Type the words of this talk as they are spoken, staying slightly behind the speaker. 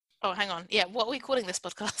Oh, hang on. Yeah, what are we calling this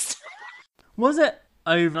podcast? Was it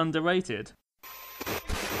over underrated?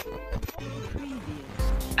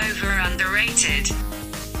 Over underrated.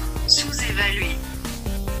 Sous-évalué.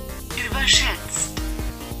 Überschätzt.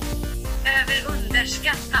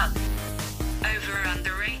 Överunderskattad. Over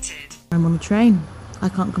underrated. I'm on a train. I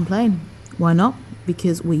can't complain. Why not?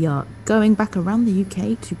 Because we are going back around the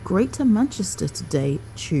UK to Greater Manchester today.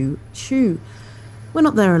 Choo choo. We're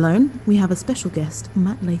not there alone. We have a special guest,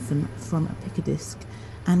 Matt Latham from Pickadisc,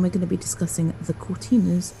 and we're going to be discussing the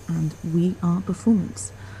Cortinas and We Are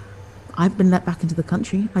performance. I've been let back into the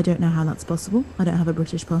country. I don't know how that's possible. I don't have a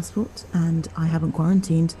British passport and I haven't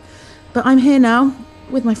quarantined. But I'm here now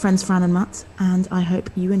with my friends Fran and Matt, and I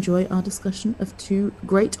hope you enjoy our discussion of two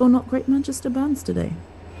great or not great Manchester bands today.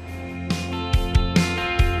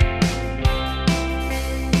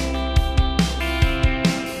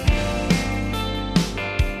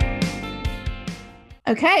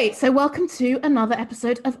 Okay, so welcome to another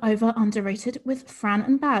episode of Over Underrated with Fran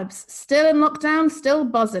and Babs. Still in lockdown, still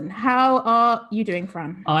buzzing. How are you doing,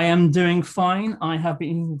 Fran? I am doing fine. I have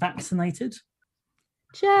been vaccinated.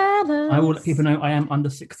 Jealous. I will let people know I am under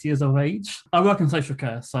 6 years of age. I work in social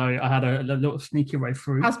care, so I had a little sneaky way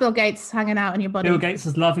through. How's Bill Gates hanging out in your body? Bill Gates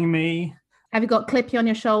is loving me. Have you got Clippy on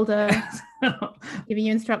your shoulder, giving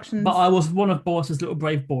you instructions? But I was one of Boris's little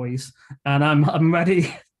brave boys, and I'm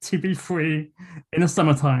ready to be free in the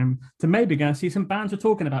summertime to maybe go and see some bands we're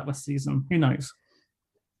talking about this season. Who knows?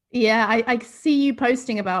 Yeah, I see you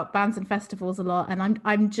posting about bands and festivals a lot, and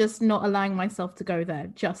I'm just not allowing myself to go there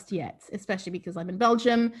just yet, especially because I'm in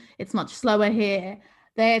Belgium. It's much slower here.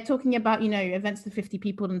 They're talking about, events for 50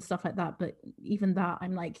 people and stuff like that, but even that,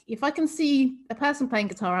 I'm like, if I can see a person playing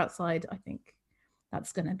guitar outside, I think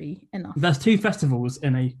that's going to be enough. There's two festivals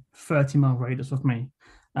in a 30-mile radius of me,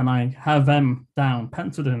 and I have them down,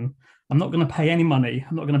 penciled in. I'm not going to pay any money.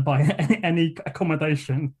 I'm not going to buy any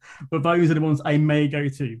accommodation. But those are the ones I may go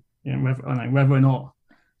to, whether or not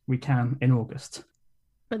we can in August.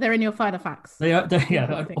 But they're in your Fighter Facts. Yeah,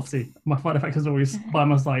 obviously. My Fighter Facts is always by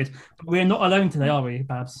my side. But we're not alone today, are we,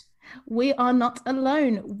 Babs? We are not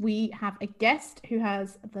alone. We have a guest who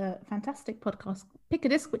has the fantastic podcast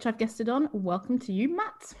Pickadisc, which I've guested on. Welcome to you,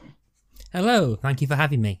 Matt. Hello. Thank you for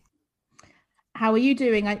having me. How are you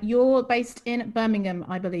doing? You're based in Birmingham,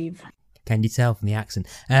 I believe. Can you tell from the accent?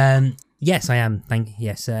 Yes, I am.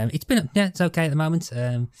 Yes, it's okay at the moment.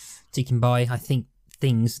 Ticking by. I think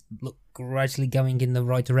things look gradually going in the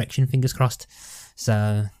right direction. Fingers crossed.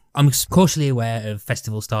 So I'm cautiously aware of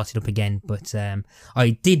festivals starting up again, but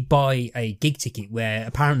I did buy a gig ticket where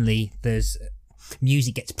apparently there's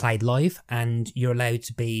music gets played live, and you're allowed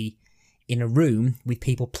to be in a room with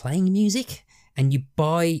people playing music. And you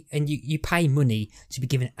buy and you pay money to be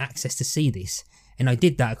given access to see this. And I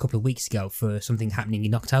did that a couple of weeks ago for something happening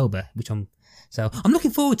in October, I'm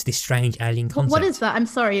looking forward to this strange alien concept. What is that? I'm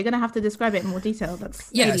sorry, you're going to have to describe it in more detail. That's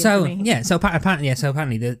apparently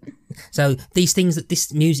these things, that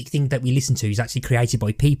this music thing that we listen to is actually created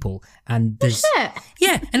by people, and there's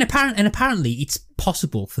and apparently it's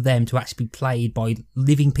possible for them to actually be played by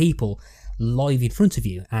living people live in front of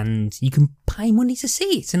you, and you can pay money to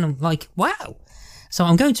see it. And I'm like, wow. So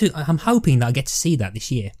I'm hoping that I get to see that this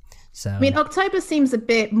year. So I mean, October seems a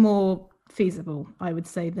bit more feasible, I would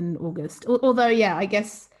say, than August. Although, yeah, I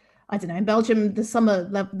guess, I don't know, in Belgium, the summer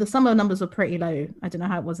numbers were pretty low. I don't know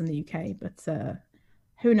how it was in the UK, but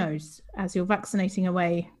who knows? As you're vaccinating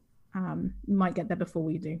away, you might get there before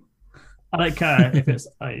we do. I don't care if it's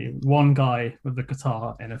one guy with a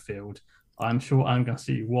guitar in a field. I'm sure I'm going to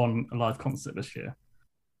see one live concert this year.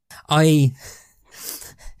 I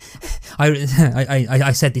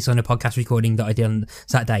said this on a podcast recording that I did on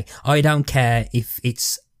Saturday. I don't care if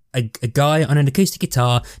it's a guy on an acoustic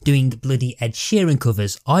guitar doing bloody Ed Sheeran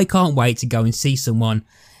covers. I can't wait to go and see someone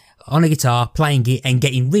on a guitar playing it and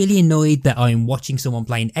getting really annoyed that I'm watching someone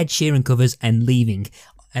playing Ed Sheeran covers and leaving.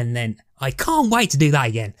 And then I can't wait to do that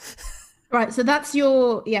again. Right, so that's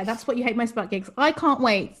what you hate most about gigs. I can't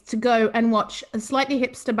wait to go and watch a slightly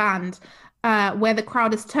hipster band where the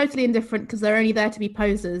crowd is totally indifferent because they're only there to be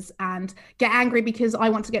posers, and get angry because I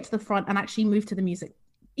want to get to the front and actually move to the music.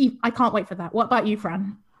 I can't wait for that. What about you,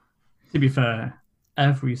 Fran? To be fair,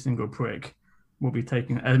 every single prick will be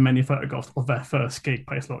taking as many photographs of their first gig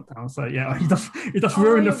post-lockdown. So yeah, he just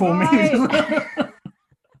ruined it for me.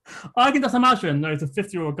 I can just imagine those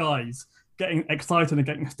 50-year-old guys getting excited and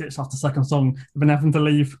getting stitched after the second song and then having to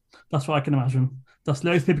leave. That's what I can imagine. Just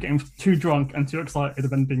loads of people getting too drunk and too excited and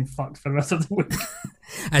then being fucked for the rest of the week.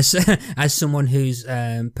 As someone whose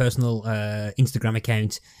personal Instagram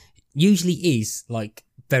account usually is like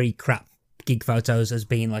very crap gig photos as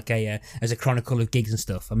being like as a chronicle of gigs and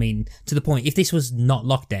stuff. I mean, to the point, if this was not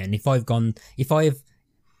lockdown, if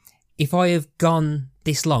I have gone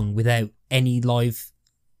this long without any live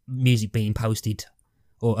music being posted,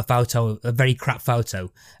 or a very crap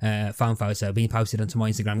photo, phone photo being posted onto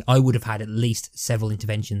my Instagram, I would have had at least several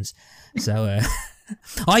interventions. So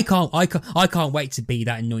I can't wait to be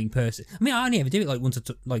that annoying person. I mean, I only ever do it like once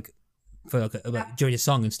for during a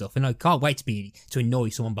song and stuff, and I can't wait to annoy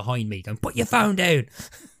someone behind me going, put your phone down.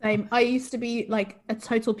 Same. I used to be like a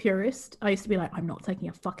total purist. I used to be like, I'm not taking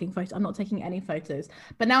a fucking photo. I'm not taking any photos.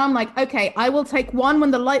 But now I'm like, okay, I will take one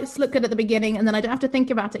when the lights look good at the beginning, and then I don't have to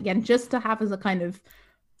think about it again, just to have as a kind of,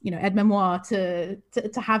 aide memoire to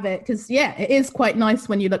have it. Because yeah, it is quite nice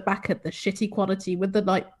when you look back at the shitty quality with the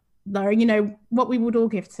light blurring, what we would all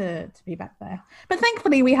give to be back there. But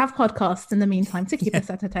thankfully we have podcasts in the meantime to keep us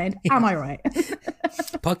entertained. Am I right?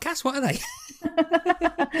 Podcasts, what are they?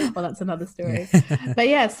 Well, that's another story. But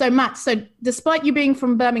yeah, so Matt, despite you being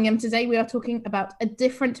from Birmingham, today we are talking about a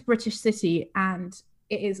different British city, and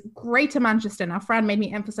it is Greater Manchester. Now, Fran made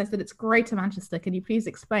me emphasize that it's Greater Manchester. Can you please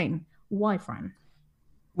explain why, Fran?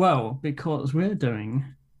 Well, because we're doing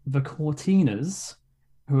the Cortinas,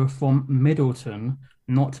 who are from Middleton,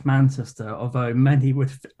 not Manchester, although many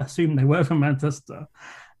would assume they were from Manchester.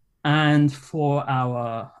 And for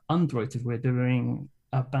our underrated, we're doing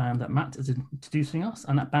a band that Matt is introducing us,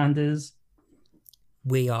 and that band is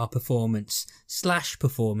We Are Performance /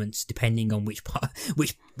 Performance, depending on which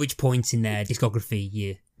point in their discography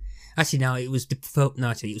you. Actually, no, it was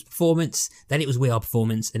Performance, then it was We Are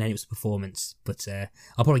Performance, and then it was Performance. But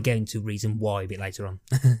I'll probably go into reason why a bit later on.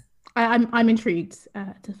 I'm intrigued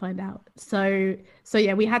to find out. So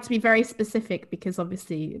yeah, we had to be very specific because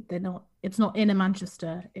obviously it's not in a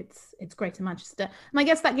Manchester, it's Greater Manchester. And I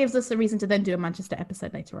guess that gives us a reason to then do a Manchester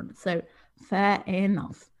episode later on. So fair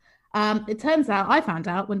enough. It turns out, I found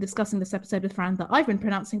out when discussing this episode with Fran, that I've been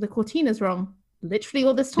pronouncing the Cortinas wrong literally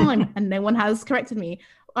all this time and no one has corrected me.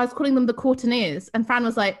 I was calling them the Courtineers, and Fran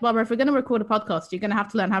was like, Barbara, if we're going to record a podcast, you're going to have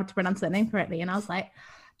to learn how to pronounce their name correctly. And I was like,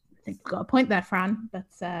 I think you've got a point there, Fran. But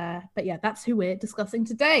yeah, that's who we're discussing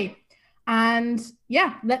today. And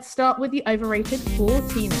yeah, let's start with the overrated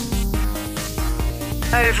Cortinas.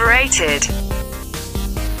 Overrated.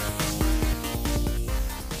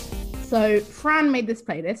 So Fran made this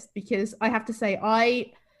playlist because I have to say,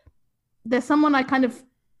 they're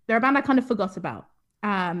a band I kind of forgot about.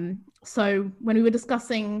 So when we were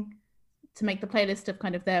discussing to make the playlist of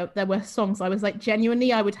kind of their worst songs, I was like,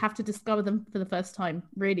 genuinely, I would have to discover them for the first time,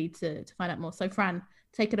 really, to find out more. So Fran,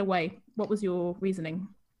 take it away. What was your reasoning?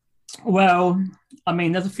 Well, I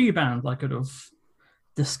mean, there's a few bands I could have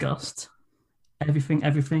discussed. Everything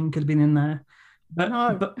could have been in there. But,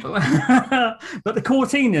 No. but, but the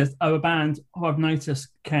Cortinas are a band who I've noticed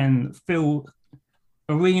can fill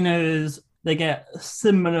arenas. They get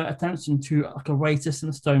similar attention to like Oasis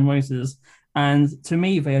and Stone Roses. And to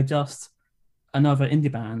me, they are just another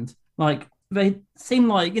indie band. Like, they seem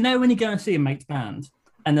like, when you go and see a mate's band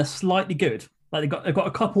and they're slightly good, like they've got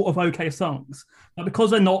a couple of okay songs, but because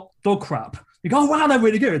they're not dog crap, you go, oh wow, they're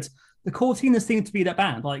really good. The Cortinas seem to be that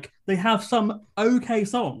band. Like, they have some okay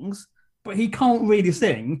songs, but he can't really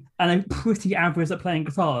sing, and they're pretty average at playing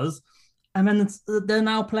guitars. And then they're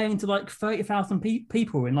now playing to like 30,000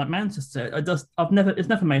 people in like Manchester. It's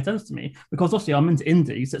never made sense to me, because obviously I'm into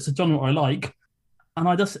indies. It's a genre I like, and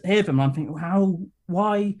I just hear them and I'm thinking, how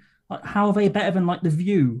are they better than like The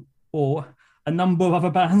View or a number of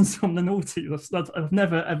other bands from the noughties? I've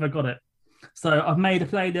never ever got it. So I've made a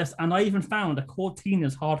playlist, and I even found a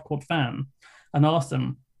Cortinas hardcore fan and asked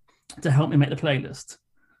them to help me make the playlist.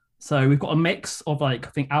 So we've got a mix of like,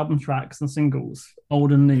 I think, album tracks and singles,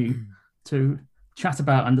 old and new, to chat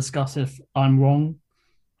about and discuss if I'm wrong,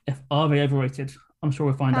 are they overrated. I'm sure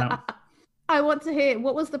we'll find out. I want to hear,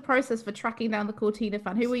 what was the process for tracking down the Cortina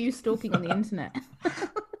fan? Who were you stalking on the internet?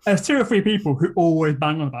 There's 2 or 3 people who always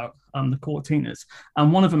bang on about the Cortinas,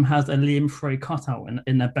 and one of them has a Liam Frey cutout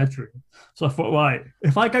in their bedroom. So I thought, right,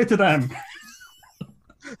 if I go to them,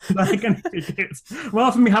 they're going to be good.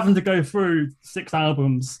 Rather than me having to go through 6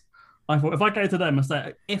 albums, I thought, if I go to them and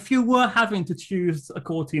say, if you were having to choose a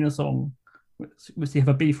Cortina song, which you have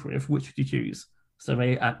a beef with, which would you choose? So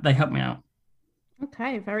they helped me out.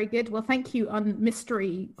 Okay, very good. Well, thank you,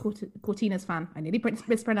 mystery Cortinas fan. I nearly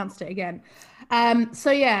mispronounced it again.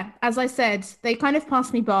 So yeah, as I said, they kind of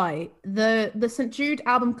passed me by. The St. Jude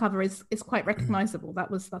album cover is quite recognizable.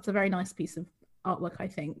 That's a very nice piece of artwork, I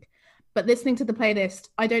think. But listening to the playlist,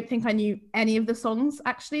 I don't think I knew any of the songs,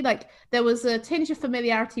 actually. Like, there was a tinge of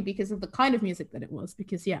familiarity because of the kind of music that it was.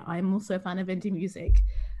 Because, yeah, I'm also a fan of indie music.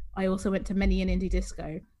 I also went to many an indie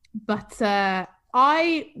disco. But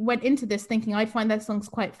I went into this thinking I'd find their songs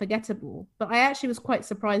quite forgettable, but I actually was quite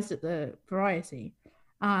surprised at the variety.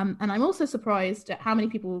 And I'm also surprised at how many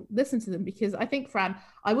people listen to them, because I think, Fran,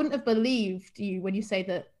 I wouldn't have believed you when you say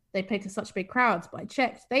that they play to such big crowds, but I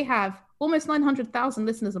checked. They have almost 900,000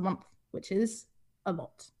 listeners a month, which is a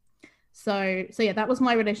lot. So yeah, that was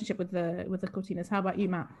my relationship with the Cortinas. How about you,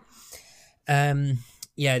 Matt?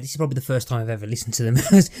 Yeah, this is probably the first time I've ever listened to them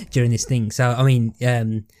during this thing. So, I mean,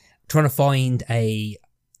 trying to find a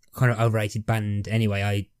kind of overrated band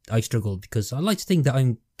anyway, I struggled, because I like to think that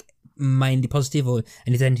I'm mainly positive, and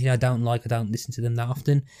if there's anything I don't like, I don't listen to them that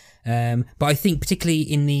often. But I think particularly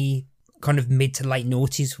in the kind of mid to late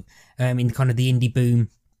noughties, in kind of the indie boom,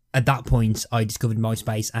 at that point, I discovered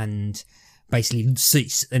MySpace and basically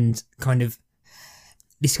and kind of,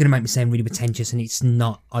 this is going to make me sound really pretentious, and it's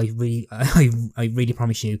not. I really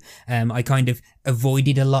promise you. I kind of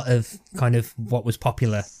avoided a lot of kind of what was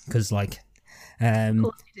popular, because like, Of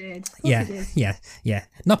course you did. Yeah.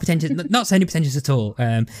 Not pretentious. Not sounding pretentious at all.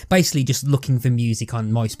 Basically, just looking for music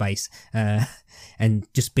on MySpace, and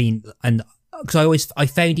just being, and because I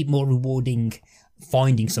found it more rewarding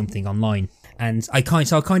finding something online, and I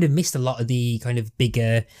kind of missed a lot of the kind of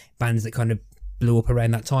bigger bands that kind of blew up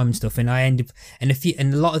around that time and stuff, and I ended up,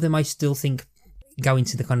 and a lot of them I still think go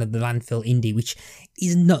into the kind of the landfill indie, which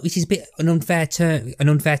is a bit an unfair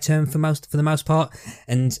term for the most part,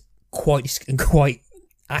 and quite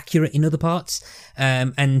accurate in other parts,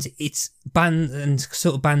 and it's bands and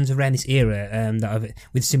sort of bands around this era that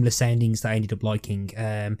with similar soundings that I ended up liking.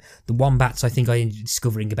 The Wombats, I think I ended up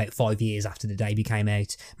discovering about 5 years after the debut came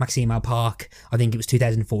out. Maximo Park, I think it was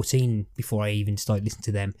 2014 before I even started listening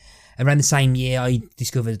to them. Around the same year, I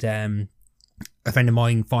discovered a friend of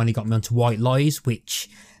mine finally got me onto White Lies, which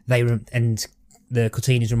and the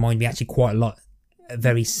Cortinas remind me actually quite a lot.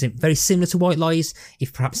 Very similar to White Lies,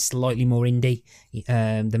 if perhaps slightly more indie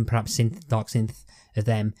than perhaps dark synth of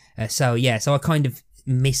them. So I kind of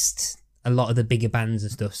missed a lot of the bigger bands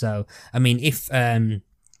and stuff. So I mean, if the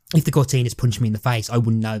Cortinas punched me in the face, I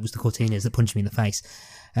wouldn't know it was the Cortinas that punched me in the face.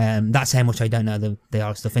 That's how much I don't know they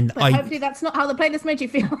are stuff. And but hopefully that's not how the playlist made you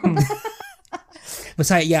feel. But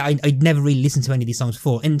I'd never really listened to any of these songs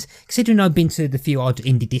before, and considering I've been to the few odd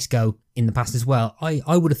indie disco in the past as well,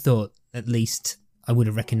 I would have thought at least I would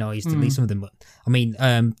have recognised at least some of them. But I mean,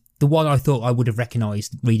 the one I thought I would have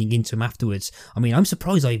recognised reading into them afterwards, I mean, I'm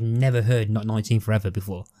surprised I've never heard Not 19 Forever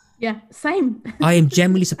before. Yeah, same. I am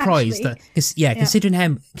genuinely surprised that, considering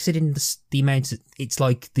the amount, it's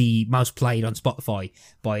like the most played on Spotify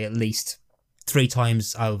by at least 3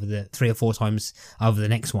 or 4 times over the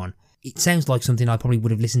next one. It sounds like something I probably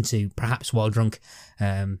would have listened to perhaps while drunk,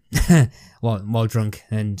 while drunk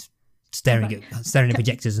and staring at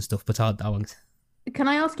projectors and stuff. But I won't. Can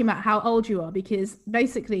I ask you, Matt, how old you are? Because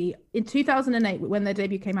basically in 2008, when their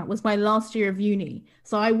debut came out, was my last year of uni.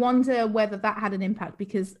 So I wonder whether that had an impact,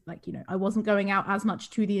 because I wasn't going out as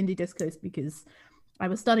much to the indie discos because I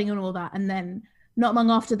was studying and all that. And then not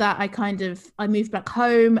long after that, I moved back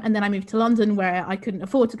home, and then I moved to London where I couldn't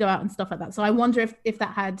afford to go out and stuff like that. So I wonder if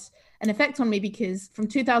that had an effect on me, because from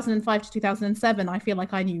 2005 to 2007, I feel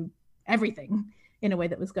like I knew everything in a way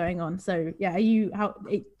that was going on. So yeah, are you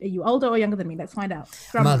older or younger than me? Let's find out.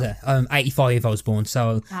 Mother, 85 I was born,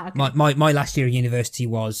 so okay. my last year of university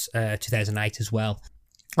was 2008 as well.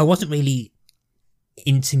 I wasn't really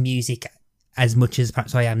into music as much as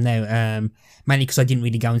perhaps I am now, mainly because I didn't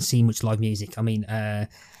really go and see much live music. I mean,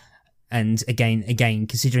 and again,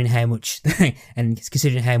 considering how much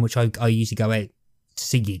I usually go out to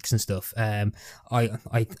see gigs and stuff,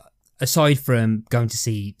 I aside from going to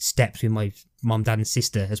see Steps with my mum, dad, and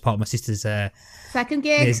sister as part of my sister's second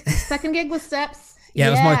gig was Steps. Yeah,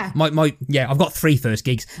 it was my I've got 3 first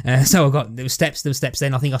gigs. So there was Steps.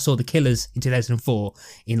 Then I think I saw the Killers in 2004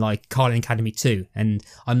 in like Carlin Academy 2, and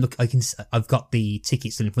I've got the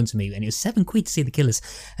tickets still in front of me, and it was £7 to see the Killers.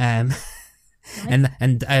 And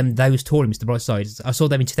they was touring Mr. Brightside. I saw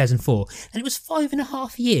them in 2004, and it was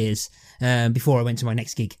 5.5 years before I went to my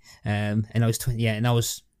next gig. And I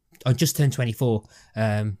was I just turned 24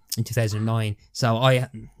 in 2009. So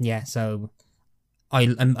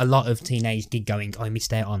a lot of teenage gig going I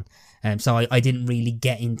missed out on. So I didn't really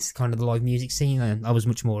get into kind of the live music scene. I was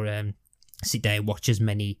much more sit down, watch as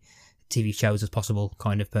many TV shows as possible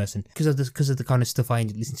kind of person. Because of the kind of stuff I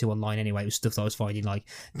listened to online anyway, it was stuff that I was finding I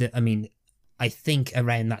think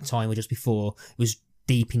around that time or just before, it was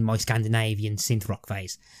deep in my Scandinavian synth rock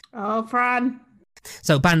phase. Oh, Fran.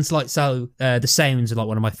 So bands like the Sounds are like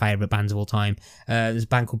one of my favourite bands of all time. There's a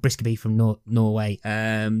band called Briskeby from Norway.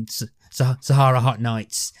 Sahara Hot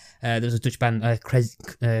Nights. There was a Dutch band,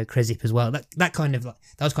 Krezip as well. That kind of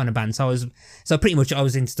those kind of bands. So pretty much I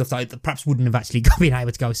was into stuff that I perhaps wouldn't have actually been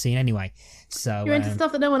able to go see anyway. So you're into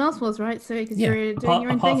stuff that no one else was, right? So because you're doing Apart-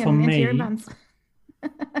 your own apart thing from and into your own me. bands.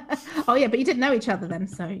 Oh yeah, but you didn't know each other then,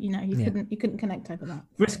 so you couldn't connect over that.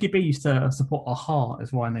 Brisky B used to support Aha,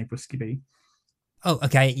 is why I know Brisky B. Oh,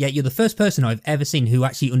 okay. Yeah, you're the first person I've ever seen who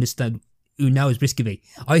actually understood, who knows Brisky B.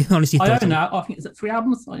 I honestly I thought... own that. I think, is it 3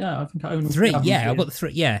 albums? Oh, yeah, I think I own all 3, albums, yeah. I've got the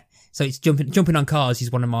 3, yeah. So it's Jumping on Cars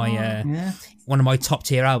is one of my yeah. one of my top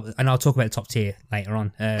tier albums, and I'll talk about the top tier later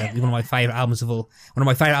on. One of my favorite albums of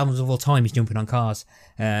all time is Jumping on Cars.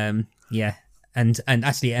 Yeah, and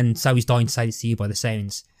So Is Dying to Say This to You by the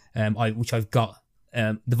Sounds, which I've got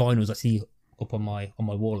the vinyls actually up on my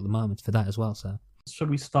wall at the moment for that as well. So Should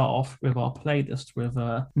we start off with our playlist with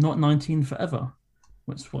Not 19 Forever,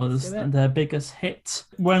 which was their biggest hit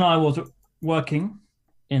when I was working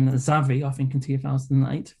in Zavi, I think in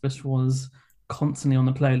 2008. This was constantly on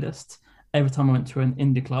the playlist. Every time I went to an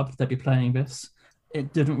indie club, they'd be playing this.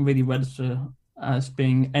 It didn't really register as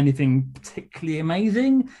being anything particularly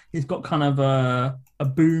amazing. He's got kind of a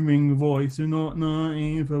booming voice. Not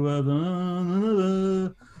 19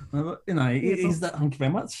 forever. You know, he's that. Thank you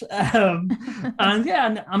very much. And yeah,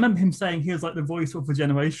 and I remember him saying he was like the voice of a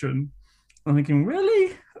generation. I'm thinking,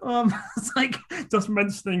 really? It's like just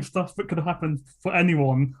mentioning stuff that could have happened for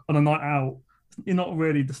anyone on a night out. You're not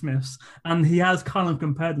really The Smiths, and he has kind of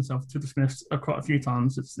compared himself to The Smiths quite a few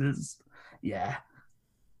times. Yeah.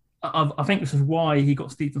 I think this is why he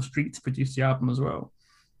got Stephen Street to produce the album as well.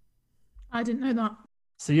 I didn't know that.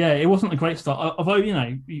 So yeah, it wasn't a great start. Although, you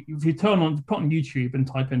know, if you put on YouTube and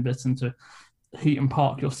type in this into Heaton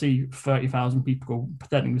Park, you'll see 30,000 people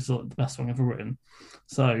pretending this is the best song ever written.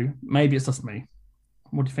 So maybe it's just me.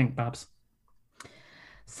 What do you think, Babs?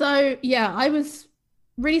 So yeah, I was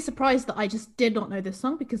really surprised that I just did not know this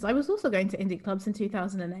song because I was also going to indie clubs in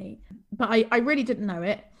 2008, but I really didn't know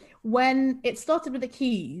it. When it started with the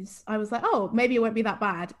keys, I was like, oh, maybe it won't be that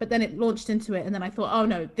bad. But then it launched into it, and then I thought, oh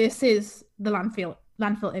no, this is the landfill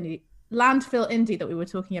indie that we were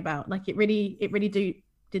talking about. Like it really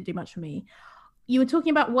didn't do much for me. You were talking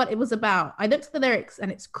about what it was about. I looked at the lyrics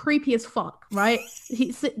and it's creepy as fuck, right?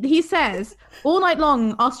 He says, all night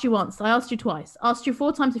long, asked you once, I asked you twice, asked you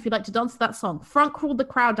 4 times if you'd like to dance to that song, front crawled the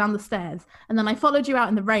crowd down the stairs, and then I followed you out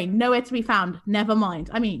in the rain, nowhere to be found, never mind.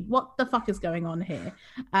 I mean, what the fuck is going on here?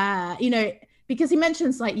 You know, because he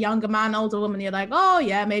mentions like younger man, older woman, you're like, oh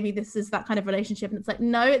yeah, maybe this is that kind of relationship. And it's like,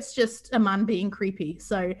 no, it's just a man being creepy.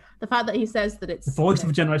 So the fact that he says that it's... The voice of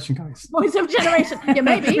a generation, guys. Voice of a generation. Yeah,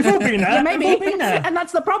 maybe. We've all been there. Yeah, maybe. We've all been there. And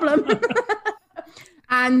that's the problem.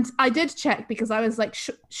 And I did check because I was like,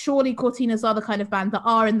 surely Cortinas are the kind of band that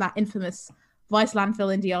are in that infamous Vice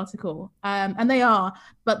Landfill Indie article. And they are.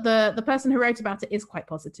 But the person who wrote about it is quite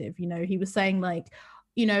positive. You know, he was saying like,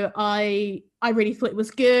 you know, I really thought it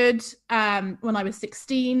was good when I was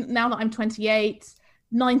 16. Now that I'm 28,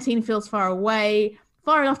 19 feels far away,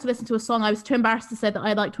 far enough to listen to a song I was too embarrassed to say that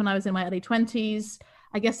I liked when I was in my early 20s.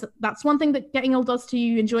 I guess that's one thing that getting old does to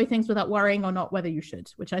you. Enjoy things without worrying or not whether you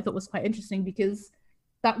should, which I thought was quite interesting because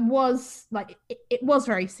that was like, it was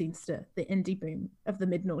very sinister, the indie boom of the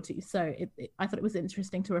mid-noughties. So I thought it was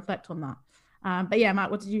interesting to reflect on that. But yeah,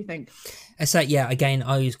 Matt, what did you think? So yeah, again,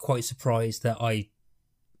 I was quite surprised that I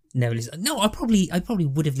never listened. No, I probably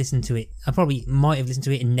would have listened to it. I probably might have listened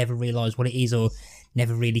to it and never realised what it is or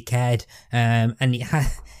never really cared. And it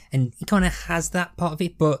kind of has that part of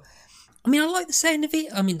it. But I mean, I like the sound of it.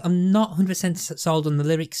 I mean, I'm not 100% sold on the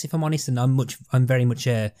lyrics, if I'm honest, and I'm very much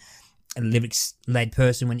a lyrics-led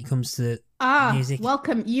person when it comes to music.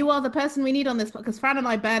 Welcome. You are the person we need on this because Fran and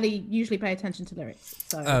I barely usually pay attention to lyrics.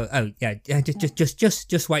 So. Oh yeah.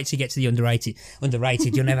 Just wait to get to the underrated.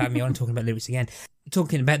 You'll never have me on talking about lyrics again.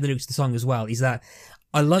 Talking about the lyrics of the song as well is that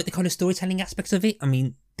I like the kind of storytelling aspects of it. I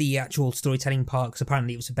mean, the actual storytelling part, because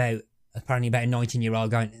apparently it was about a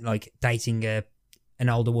 19-year-old going like dating an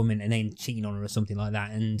older woman and then cheating on her or something like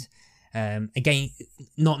that. And again,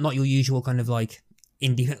 not your usual kind of like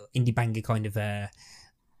indie banger kind of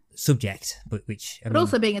subject, but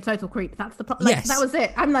also being a total creep. That's the problem. Like, yes. That was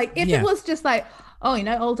it. I'm like, if it was just like, oh, you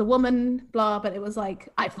know, older woman, blah, but it was like,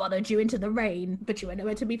 I followed you into the rain, but you were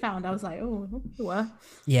nowhere to be found. I was like, oh, you were.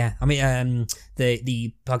 Yeah, I mean,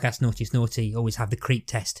 the podcast Naughty's Naughty always have the creep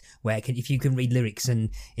test where if you can read lyrics and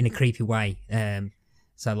in a creepy way,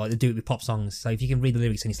 so like they do it with pop songs. So if you can read the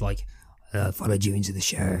lyrics and it's like, followed you into the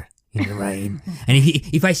shower in the rain, and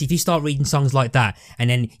if you start reading songs like that and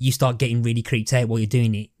then you start getting really creeped out while you're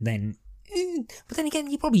doing it, then but then again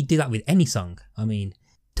you probably do that with any song. I mean,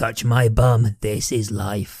 touch my bum, this is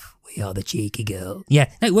life, We are the cheeky girl. Yeah,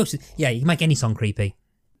 no, it works. Yeah, you can make any song creepy.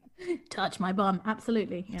 Touch my bum.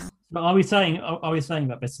 Absolutely. Yeah. But are we saying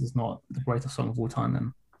that this is not the greatest song of all time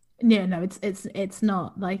then? Yeah, no, it's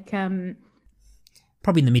not. Like,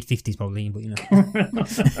 Probably in the mid-50s, probably, but you know.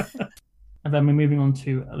 And then we're moving on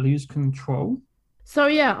to Lose Control. so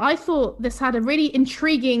yeah, I thought this had a really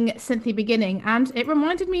intriguing synthy beginning, and it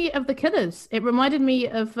reminded me of The Killers. It reminded me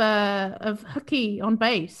of Hooky on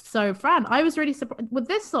bass. So Fran, I was really surprised with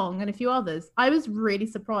this song and a few others. I was really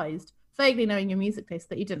surprised, vaguely knowing your music taste,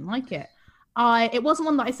 that you didn't like it. It wasn't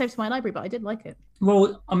one that I saved to my library, but I did like it.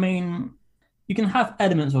 Well, I mean, you can have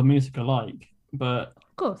elements of music alike, but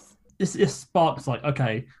Of course. this sparks like,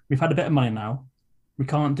 okay, we've had a bit of money now. We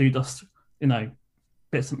can't do just, you know,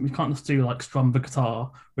 bits. We can't just do like strum the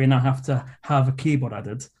guitar. We now have to have a keyboard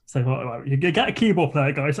added. So right, you get a keyboard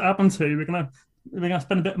player, guys. Add them too. We're gonna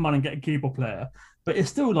spend a bit of money and get a keyboard player. But it's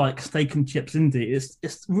still like steak and chips indie.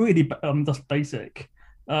 It's really just basic.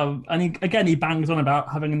 And he bangs on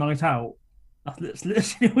about having a night out. That's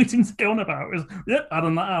literally what he seems to go on about. Is yep, add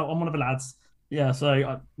on that out. I'm one of the lads. Yeah.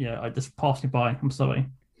 So I just passed me by. I'm sorry.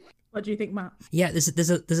 What do you think, Matt? Yeah, there's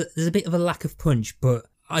a bit of a lack of punch, but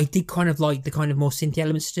I did kind of like the kind of more synthy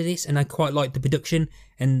elements to this, and I quite like the production.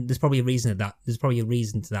 And there's probably a reason to that.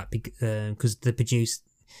 Because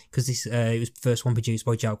this it was the first one produced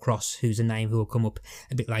by Joe Cross, who's a name who will come up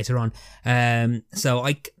a bit later on. And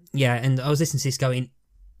I was listening to this going,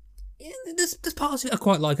 yeah, there's parts of it I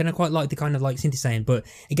quite like, and I quite like the kind of like synthy sound, but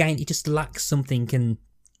again, it just lacks something. And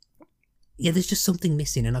yeah, there's just something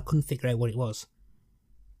missing, and I couldn't figure out what it was.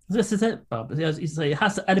 This is it, Bob. As you say, it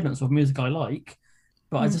has the elements of music I like,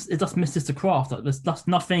 but it just misses the craft. Like, there's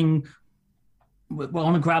nothing. We're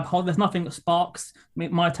on a grab hold. There's nothing that sparks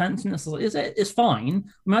my attention. It's fine.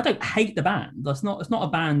 I mean, I don't hate the band. It's not a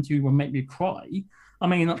band who will make me cry. I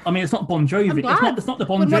mean, it's not Bon Jovi. It's not the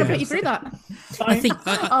Bon Jovi. Wouldn't want to put you through that. I think.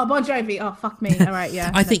 Oh, Bon Jovi. Oh, fuck me. All right,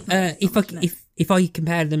 yeah. I think if I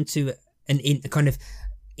compare them to I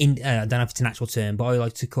don't know if it's an actual term, but I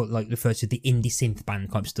like to refer to the indie synth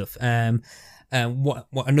band type stuff. What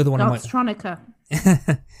another one? Dance-tronica.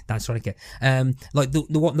 Dance-tronica. Like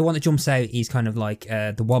the one that jumps out is kind of like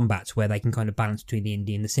the Wombats, where they can kind of balance between the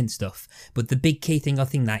indie and the synth stuff. But the big key thing I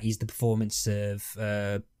think that is the performance of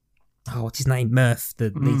what's his name, Murph,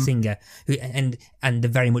 the lead singer, who and the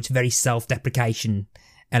very self-deprecation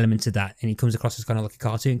element of that, and he comes across as kind of like a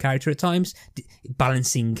cartoon character at times,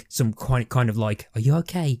 balancing some kind of like, are you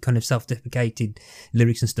okay, kind of self-deprecated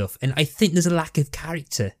lyrics and stuff. And I think there's a lack of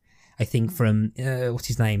character, I think, from what's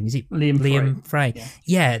his name, is it Liam Frey?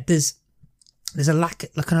 Yeah, there's a lack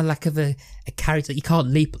of a character. You can't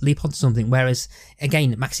leap onto something. Whereas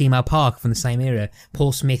again, Maxime Park from the same era,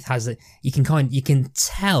 Paul Smith has you can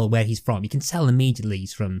tell where he's from. You can tell immediately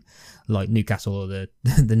he's from like Newcastle or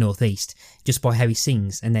the northeast just by how he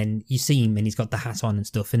sings. And then you see him and he's got the hat on and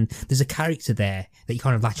stuff. And there's a character there that you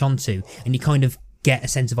kind of latch onto, and you kind of get a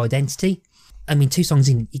sense of identity. I mean, 2 songs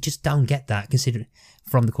in, you just don't get that considering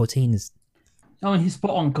from the Cortinas. I mean, he's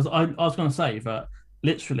spot on, because I was going to say that.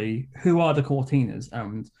 Literally, who are the Cortinas?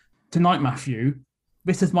 And tonight, Matthew,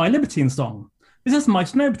 this is my Libertine song. This is my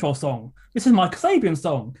Snow Patrol song. This is my Kasabian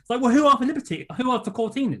song. It's like, well, who are the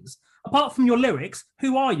Cortinas? Apart from your lyrics,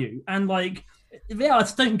 who are you? And like, yeah, I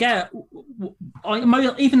just don't get.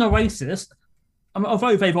 Even Oasis,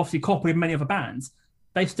 although they've obviously copied many other bands,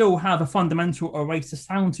 they still have a fundamental Oasis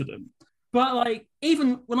sound to them. But like,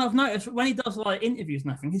 even when I've noticed when he does like interviews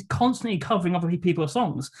and everything, he's constantly covering other people's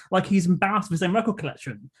songs. Like, he's embarrassed of his own record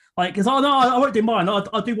collection. Like, because I won't do mine.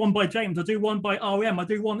 I'll do one by James. I'll do one by R.E.M. I'll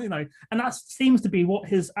do one, and that seems to be what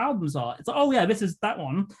his albums are. It's like, oh yeah, this is that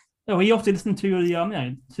one. Oh, he obviously listened to the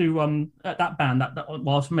that band that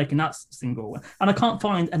whilst making that single, and I can't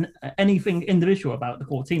find anything individual about the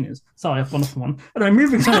Cortinas. Sorry, I've gone off one. Anyway,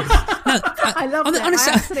 moving on. I loved it.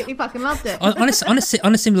 I absolutely fucking loved it.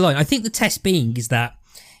 on a similar line, I think the test being is that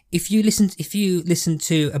if you listen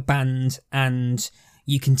to a band and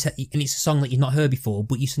you can and it's a song that you've not heard before,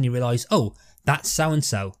 but you suddenly realise, oh, that's so and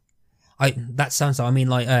so. That's so and so. I mean,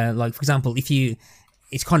 like for example,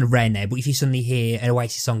 it's kind of rare now, but if you suddenly hear an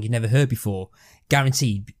Oasis song you've never heard before,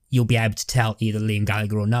 guaranteed you'll be able to tell either Liam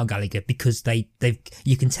Gallagher or Noel Gallagher, because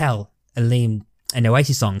you can tell an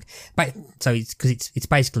Oasis song. But so it's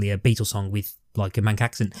basically a Beatles song with like a Manc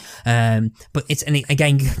accent. But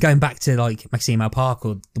again, going back to like Maxime Park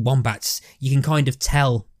or the Wombats, you can kind of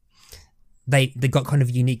tell they got kind of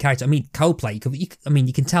a unique character. I mean, Coldplay.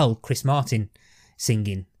 You can tell Chris Martin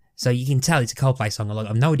singing, so you can tell it's a Coldplay song.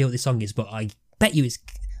 I've no idea what this song is, but I bet you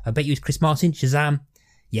it's Chris Martin. Shazam!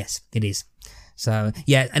 Yes, it is. So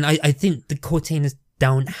yeah, and I think the Cortinas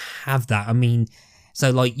don't have that. I mean,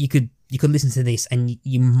 So like you could listen to this and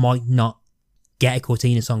you might not get a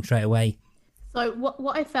Cortina song straight away. So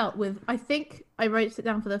what I felt with, I think I wrote it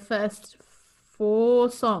down for the first 4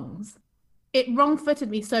 songs. It wrong-footed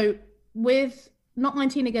me. So with Not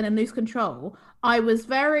 19 Again and Lose Control, I was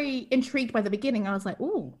very intrigued by the beginning. I was like,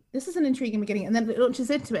 oh, this is an intriguing beginning. And then it launches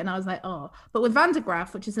into it and I was like, oh. But with Van der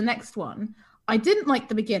Graaf, which is the next one, I didn't like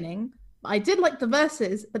the beginning. I did like the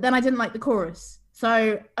verses, but then I didn't like the chorus.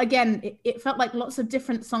 So again, it felt like lots of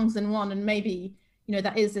different songs in one. And maybe, you know,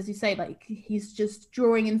 that is, as you say, like he's just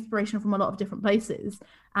drawing inspiration from a lot of different places.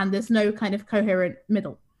 And there's no kind of coherent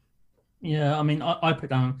middle. Yeah, I mean, I put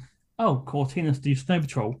down, Cortina do Snow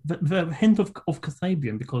Patrol. The hint of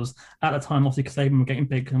Kasabian, because at the time, obviously, Kasabian were getting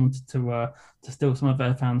big and to steal some of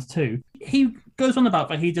their fans too. He goes on about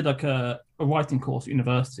that he did like a writing course at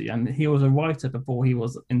university, and he was a writer before he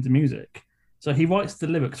was into music. So he writes the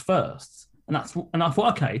lyrics first, and I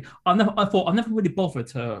thought, okay, I've never really bothered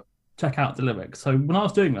to check out the lyrics. So when I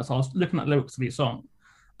was doing this, I was looking at lyrics of each song,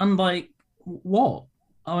 and like, what?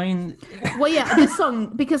 I mean, well, yeah, this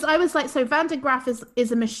song, because I was like, so Van der Graaf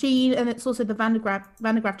is a machine, and it's also the Van der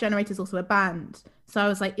Graaf Generator is also a band. So I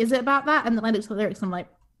was like, is it about that? And then I looked at the lyrics and I'm like,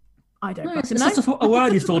 I don't know. It's just a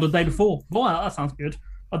word you saw the day before. Wow, that sounds good.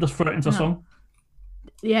 I'll just throw it into a song.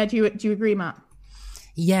 Yeah, do you agree, Matt?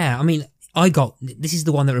 Yeah, I mean, this is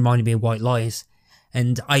the one that reminded me of White Lies,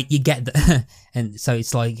 and you get the, and so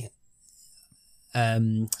it's like.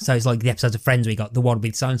 So it's like the episodes of Friends where you got the one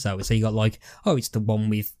with so-and-so. So you got like, oh, it's the one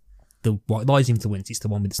with the White Lies influence, it's the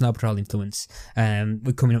one with the Snow Patrol influence.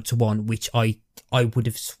 We're coming up to one which I would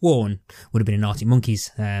have sworn would have been an Arctic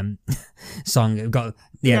Monkeys song. We've got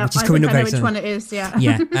which is coming up very soon. I know which one it is, yeah.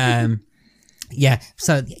 Yeah. Yeah.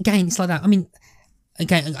 So again, it's like that. I mean,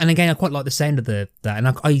 again, I quite like the sound of that, and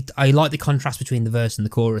I like the contrast between the verse and the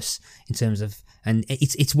chorus in terms of, and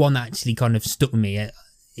it's one that actually kind of stuck with me.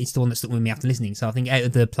 It's the one that stuck with me after listening. So I think out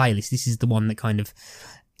of the playlist, this is the one that kind of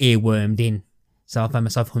earwormed in. So I found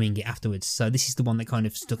myself humming it afterwards. So this is the one that kind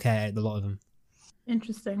of stuck out of a lot of them.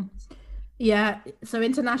 Interesting. Yeah. So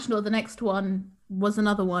International, the next one, was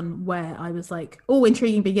another one where I was like, oh,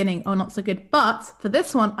 intriguing beginning. Oh, not so good. But for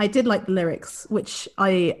this one, I did like the lyrics, which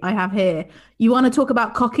I have here. You want to talk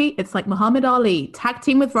about cocky? It's like Muhammad Ali, tag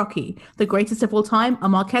team with Rocky, the greatest of all time, a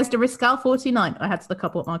Marquez de Riscal 49. I had to look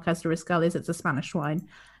up what Marquez de Riscal is. It's a Spanish wine,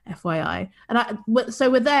 FYI. And so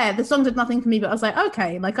we're there. The song did nothing for me, but I was like,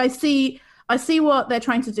 okay, like I see what they're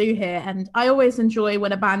trying to do here. And I always enjoy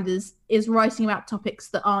when a band is writing about topics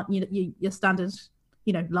that aren't your standard,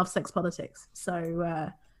 love, sex, politics.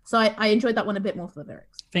 So I enjoyed that one a bit more for the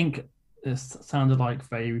lyrics. I think it sounded like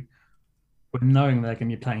they were knowing they're going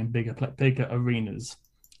to be playing bigger arenas,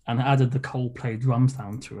 and added the Coldplay drum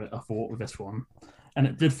sound to it, I thought, with this one. And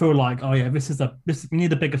it did feel like, oh yeah, we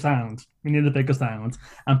need a bigger sound. We need a bigger sound.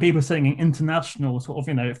 And people singing international sort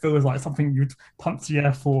of, it feels like something you'd pump the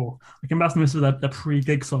air for. I can imagine this was a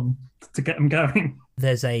pre-gig song to get them going.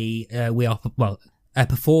 There's a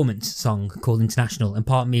performance song called International, and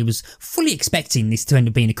part of me was fully expecting this to end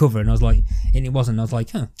up being a cover, and I was like, and it wasn't. I was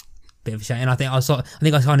like, bit of a shame. And I think I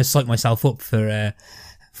kind of psyched myself up for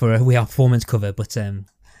a We Are performance cover, but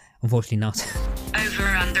unfortunately not. Over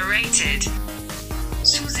underrated.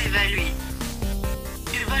 Sous-évalué.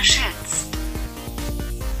 Überschätzt.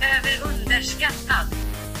 Överunderskattad.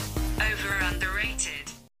 Over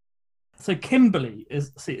underrated. So Kimberly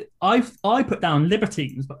I put down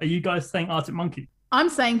Libertines, but are you guys saying Arctic Monkey? I'm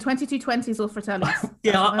saying 2220s or Fratellis.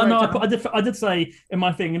 Yeah, I know. I did say in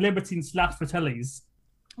my thing Libertines / Fratellis.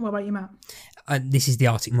 What about you, Matt? This is the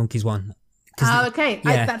Arctic Monkeys one. Okay.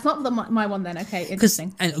 Yeah. That's not my one then. Okay,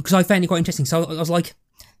 interesting. Because I found it quite interesting. So I was like,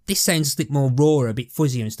 this sounds a bit more raw, a bit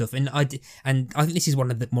fuzzier and stuff. And I think this is one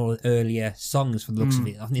of the more earlier songs from the looks of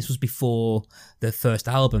it. I think this was before the first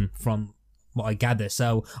album, from what I gather.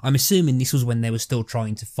 So I'm assuming this was when they were still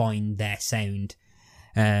trying to find their sound,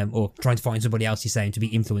 or trying to find somebody else's sound to be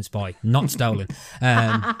influenced by, not stolen.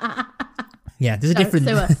 Yeah, there's a different.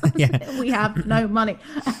 Yeah, we have no money.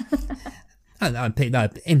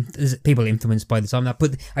 There's people influenced by the time that,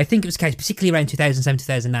 but I think it was the case, particularly around 2007,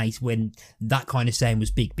 2008, when that kind of sound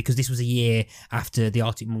was big, because this was a year after the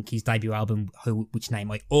Arctic Monkeys debut album, which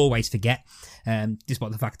name I always forget,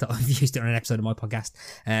 despite the fact that I've used it on an episode of my podcast.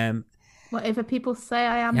 Whatever people say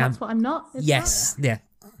I am, that's what I'm not. Yes, yeah.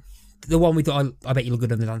 The one we thought, I bet you look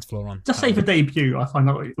good on the dance floor on. Just say the debut, I find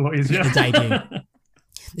that a lot easier.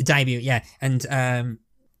 The debut, yeah. And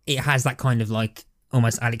it has that kind of like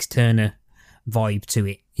almost Alex Turner vibe to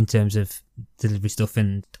it in terms of delivery stuff,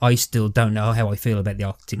 and I still don't know how I feel about the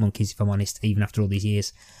Arctic Monkeys, if I'm honest, even after all these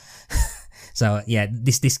years. So yeah,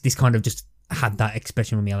 this kind of just had that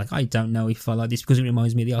expression with me. Like, I don't know if I like this because it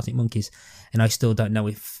reminds me of the Arctic Monkeys, and I still don't know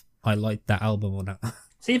if I like that album or not.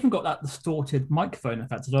 It's even got that distorted microphone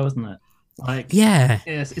effect as well, isn't it? Like, Yeah.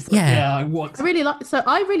 yes, it's Yeah. it works. I really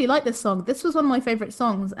like this song. This was one of my favorite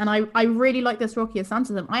songs, and I really like this Rocky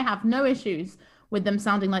Santanism. I have no issues with them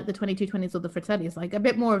sounding like the 2220s or the Fratellis. Like a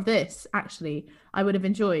bit more of this, actually, I would have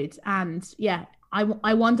enjoyed. And yeah,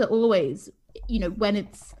 I wonder always, when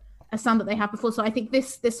it's a sound that they have before. So I think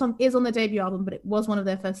this song is on their debut album, but it was one of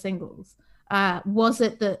their first singles. Was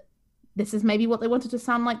it that this is maybe what they wanted to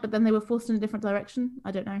sound like, but then they were forced in a different direction?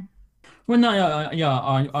 I don't know. Well, no,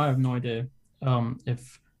 I have no idea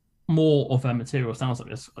if more of their material sounds like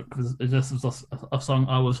this, because this was a song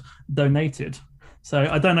I was donated. So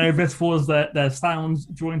I don't know if this was their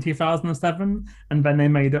sound during 2007, and then they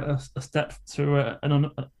made a step to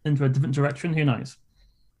into a different direction. Who knows?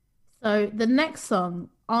 So the next song,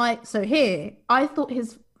 the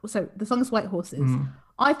song is White Horses.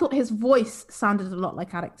 I thought his voice sounded a lot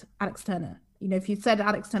like Alex Turner. If you said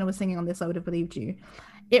Alex Turner was singing on this, I would have believed you.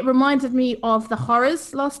 It reminded me of the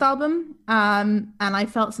Horrors' last album, and I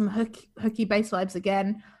felt some hooky bass vibes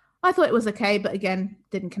again. I thought it was okay, but again,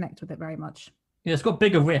 didn't connect with it very much. Yeah, it's got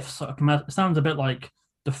bigger riffs. It sounds a bit like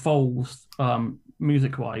the Foals,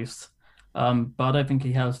 music-wise, but I don't think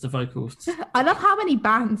he has the vocals. I love how many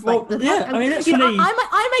bands. Well, I mean, actually,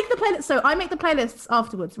 I make the playlist. So I make the playlists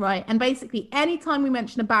afterwards, right? And basically, anytime we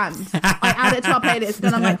mention a band, I add it to our playlist,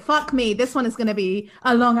 and I'm like, "Fuck me, this one is going to be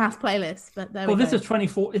a long ass playlist." But there we go. This is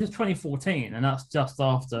 2014, and that's just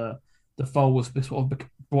after the Foals sort of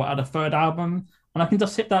brought out a third album. And I can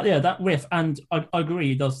just hit that, that riff. And I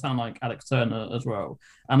agree, it does sound like Alex Turner as well.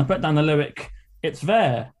 And I put down the lyric, it's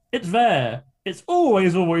there, it's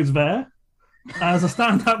always, always there, as a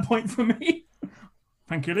standout point for me.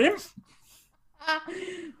 Thank you, Liam.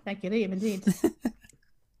 Thank you, Liam, indeed.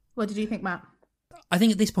 What did you think, Matt? I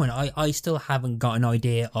think at this point, I still haven't got an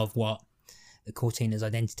idea of what the Cortina's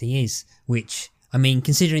identity is, which, I mean,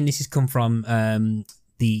 considering this has come from a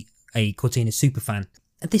Cortina superfan,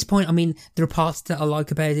 at this point, I mean, there are parts that I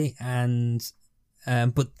like about it, and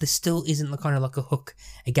but there still isn't kind of like a hook.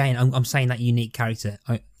 Again, I'm saying that unique character.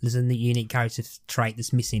 There's a unique character trait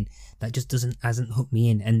that's missing that just hasn't hooked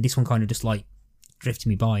me in, and this one kind of just like drifted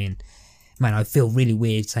me by. And man, I feel really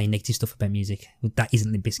weird saying negative stuff about music. That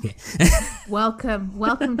isn't Limp Bizkit.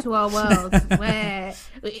 Welcome to our world where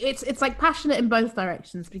it's like passionate in both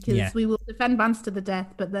directions, because we will defend bands to the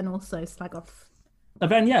death, but then also slag off.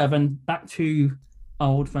 And then back to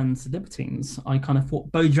old friends, the Libertines. I kind of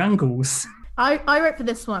thought Bojangles. I wrote for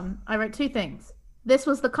this one. I wrote two things. This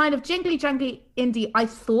was the kind of jingly jangly indie I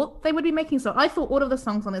thought they would be making. So I thought all of the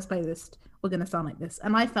songs on this playlist were going to sound like this,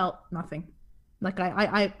 and I felt nothing. Like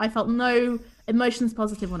I felt no emotions,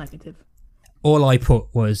 positive or negative. All I put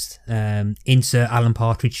was insert Alan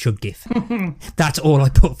Partridge Shug gif. That's all I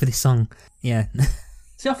put for this song. Yeah.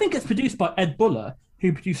 See, I think it's produced by Ed Buller,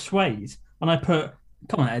 who produced Suede, and I put,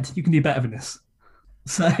 come on, Ed, you can do better than this.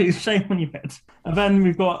 So shame on you, Ed. And then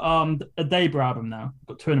we've got a Debra album now. We've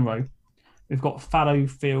got two in a row. We've got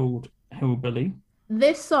Fallowfield Hillbilly.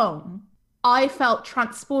 This song, I felt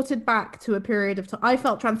transported back to a period of time. I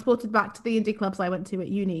felt transported back to the indie clubs I went to at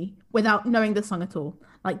uni without knowing the song at all.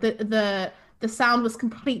 Like the sound was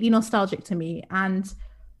completely nostalgic to me. And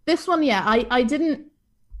this one, I didn't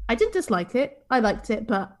dislike it. I liked it,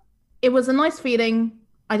 but it was a nice feeling.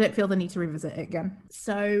 I don't feel the need to revisit it again.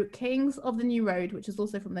 So, Kings of the New Road, which is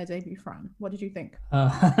also from their debut, Fran. What did you think?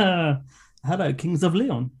 Hello, Kings of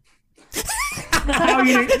Leon. How are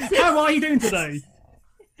you doing today?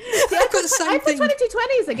 I've got the same thing.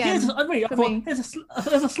 2220s again.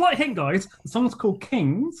 There's a slight hint, guys. The song's called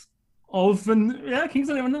Kings of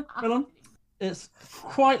Leon. It's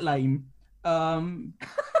quite lame.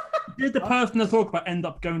 Did the person they talk about end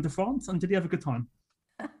up going to France, and did he have a good time?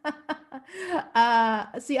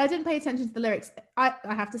 See, I didn't pay attention to the lyrics. I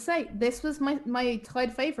have to say, this was my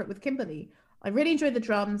tied favorite with Kimberly. I really enjoyed the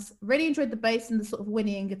drums, really enjoyed the bass and the sort of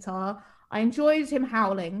whinnying guitar. I enjoyed him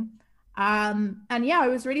howling. And I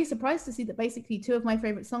was really surprised to see that basically two of my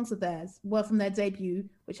favorite songs of theirs were from their debut,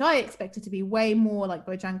 which I expected to be way more like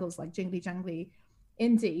Bojangles, like jingly jangly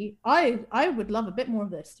indie. I would love a bit more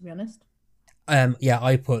of this, to be honest.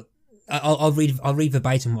 I'll read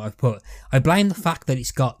verbatim what I've put. I blame the fact that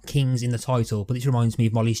it's got Kings in the title, but this reminds me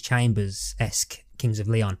of Molly's Chambers-esque Kings of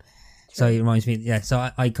Leon. So it reminds me,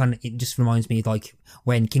 so I kind of, it just reminds me of like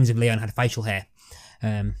when Kings of Leon had facial hair.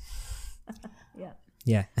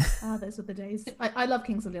 Yeah. Those were the days. I love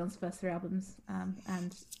Kings of Leon's first three albums,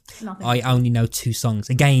 and nothing. I only know two songs.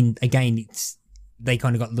 Again, it's they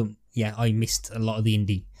kind of got yeah, I missed a lot of the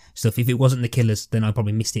indie stuff. If it wasn't the Killers, then I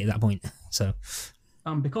probably missed it at that point. So,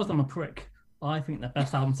 Because I'm a prick, I think the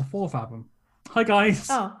best album's the fourth album. Hi guys.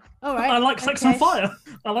 Oh, all right. I like Sex on Fire.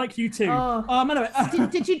 I like you too. Oh. Anyway.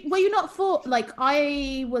 Did you? Were you not for? Like,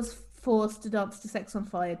 I was forced to dance to Sex on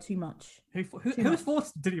Fire too much. Who was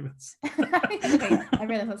forced to do this? Okay, I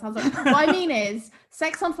realise that sounds like. What I mean is,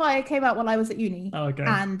 Sex on Fire came out while I was at uni, Okay.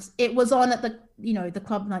 and it was on at the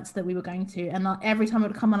club nights that we were going to, and every time it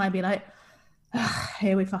would come on, I'd be like,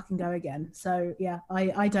 here we fucking go again. So yeah,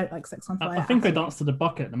 I don't like Sex on Fire. I think I danced to The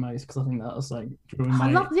Bucket the most because I think that was like during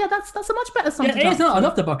my. That's a much better song. Yeah, to it is. dance No, I to.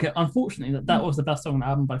 love The Bucket. Unfortunately, that was the best song on the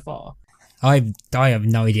album by far. I have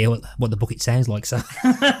no idea what the bucket sounds like. So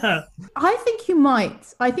I think you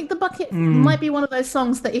might. I think The Bucket might be one of those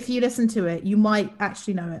songs that if you listen to it, you might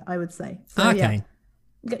actually know it. I would say. So, okay.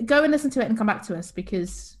 Yeah, go and listen to it and come back to us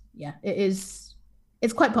because yeah, it is.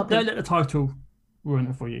 It's quite popular. Don't let the title ruin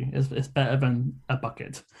it for you. It's better than A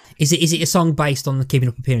Bucket. Is it a song based on the Keeping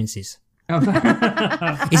Up Appearances?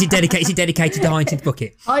 Is it dedicated to Hyacinth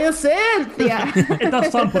Bucket? Hyacinth, yeah. It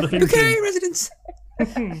does sample the theme Bouquet tune. residence.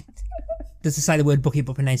 Does it say the word bucket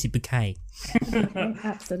but pronounce it bouquet?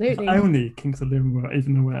 Absolutely. Only Kings of Living were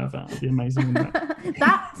even aware of that. It'd be amazing, wouldn't it?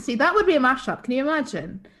 that would be a mashup. Can you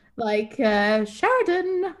imagine? Like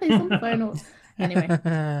Sheridan is on the phone. Anyway,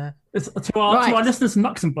 To our listeners in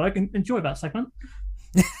Luxembourg, enjoy that segment.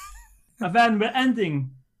 And then we're ending,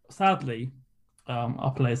 sadly,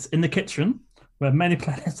 our plays in the kitchen, where many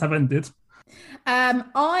playlists have ended.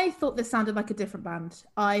 I thought this sounded like a different band.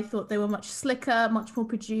 I thought they were much slicker, much more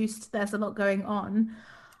produced. There's a lot going on.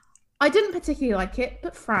 I didn't particularly like it,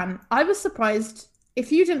 but Fran, I was surprised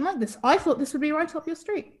if you didn't like this. I thought this would be right up your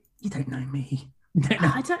street. You don't know me. You don't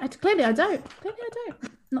know. Clearly I don't.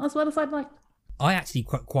 Not as well as I'd like. I actually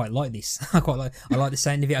quite like this. I like the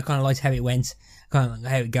sound of it. I kind of liked how it went, kind of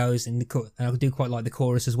like how it goes, and I do quite like the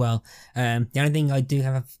chorus as well. The only thing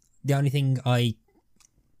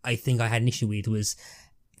I think I had an issue with was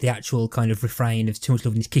the actual kind of refrain of "Too much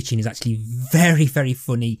love in this kitchen" is actually very, very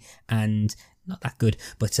funny and not that good.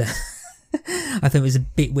 But I thought it was a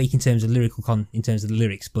bit weak in terms of the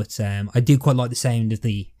lyrics. But I do quite like the sound of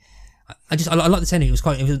the. I like the sound of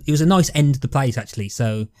it. It was a nice end to the place actually.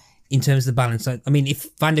 So in terms of the balance, I mean, if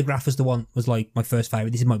Van der Graaf was like my first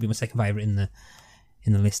favourite, this might be my second favourite in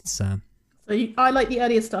the list. So I like the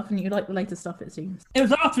earlier stuff and you like the later stuff, it seems. It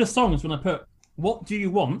was after the songs when I put "What do you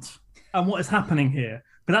want?" and "What is happening here?"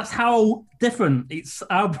 But that's how different each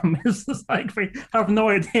album is. It's like we have no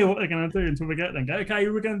idea what they're going to do until we get there and go, okay,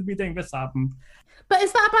 we're going to be doing this album. But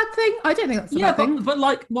is that a bad thing? I don't think that's a bad thing. But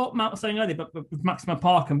like what Matt was saying earlier, but with Maxima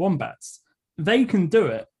Park and Wombats, they can do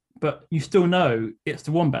it, but you still know it's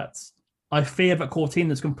the Wombats. I fear that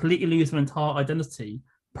Cortinas completely lose their entire identity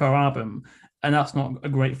per album, and that's not a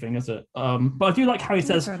great thing, is it? But I do like how he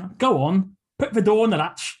says, "Go on, put the door on the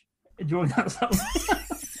latch." During that song.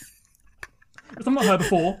 I've not heard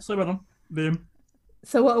before, so well done, Liam.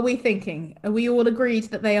 So what are we thinking? Are we all agreed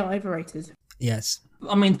that they are overrated? yes,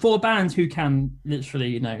 I mean, for bands who can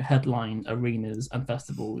literally, headline arenas and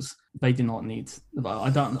festivals, they do not need. I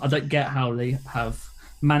don't get how they have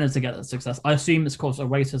managed to get that success. I assume it's because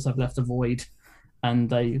Oasis have left a void, and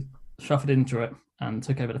they shuffled into it and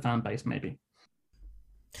took over the fan base, maybe.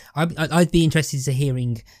 I'd be interested to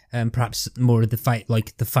hearing perhaps more of the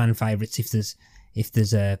fan favourites if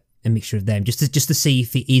there's a mixture of them, just to see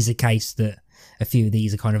if it is a case that a few of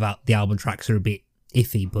these are kind of out. The album tracks are a bit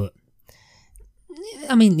iffy, but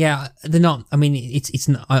I mean, yeah, they're not. I mean, it's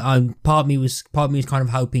not. Part of me was kind of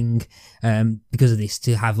hoping because of this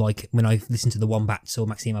to have like when I listened to the Wombats or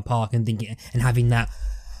Maxima Park and thinking and having that.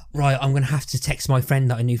 Right, I'm going to have to text my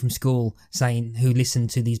friend that I knew from school saying who listened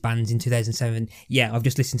to these bands in 2007. Yeah, I've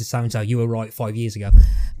just listened to so-and-so. You were right 5 years ago.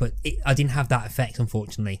 But I didn't have that effect,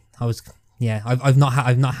 unfortunately. I've not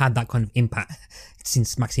had that kind of impact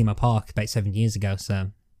since Maxima Park about 7 years ago.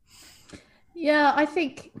 So yeah, I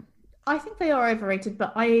think they are overrated,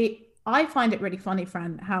 but I find it really funny,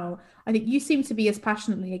 Fran, how I think you seem to be as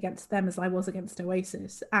passionately against them as I was against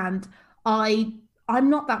Oasis. And I'm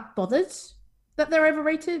not that bothered that they're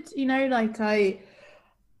overrated, I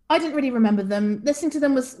didn't really remember them. Listening to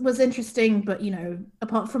them was interesting, but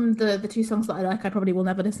apart from the two songs that I like, I probably will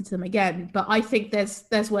never listen to them again. But I think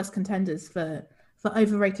there's worse contenders for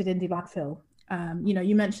overrated indie Ladfill.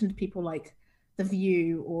 You mentioned people like The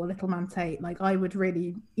View or Little Man Tate. Like I would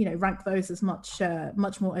really rank those as much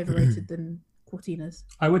more overrated than Cortinas.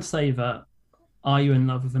 I would say that "Are You in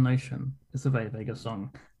Love with the Nation" is a very, very good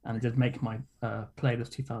song, and it did make my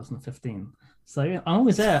playlist 2015. So yeah, I'm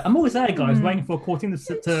always there, guys, waiting for Cortinas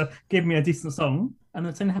to give me a decent song, and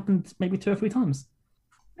it's only happened maybe 2 or 3 times.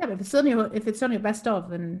 Yeah, but if it's on your best of,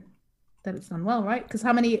 then it's done well, right? Because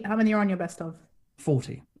how many are on your best of?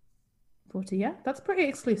 40. 40, yeah, that's pretty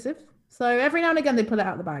exclusive. So every now and again they pull it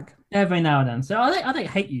out of the bag. Every now and then. So I don't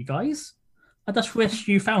hate you guys. I just wish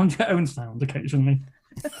you found your own sound occasionally.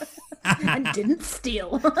 And didn't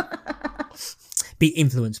steal. Be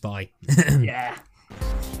influenced by. Yeah.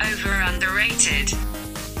 Over underrated.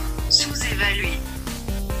 Sous-évalué.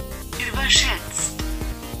 Überschätzt.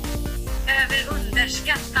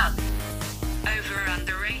 Överunderskattad. Over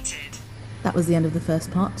underrated. That was the end of the first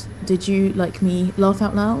part. Did you, like me, laugh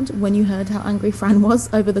out loud when you heard how angry Fran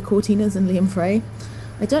was over the Cortinas and Liam Frey?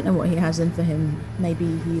 I don't know what he has in for him.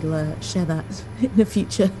 Maybe he'll share that in a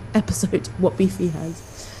future episode, what beef he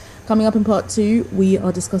has. Coming up in part 2, we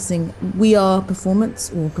are discussing We Are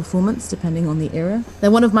Performance, or Performance, depending on the era.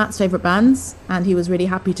 They're one of Matt's favourite bands, and he was really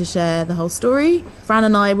happy to share the whole story. Fran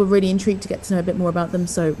and I were really intrigued to get to know a bit more about them,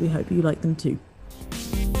 so we hope you like them too.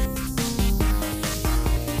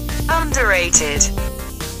 Underrated.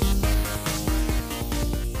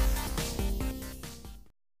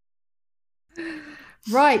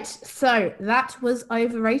 Right, so that was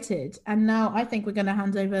Overrated. And now I think we're going to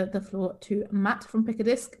hand over the floor to Matt from Pick a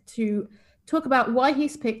Disc to talk about why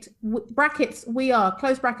he's picked brackets, We Are,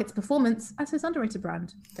 close brackets, Performance as his underrated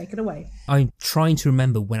brand. Take it away. I'm trying to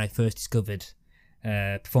remember when I first discovered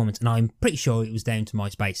Performance, and I'm pretty sure it was down to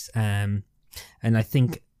MySpace. And I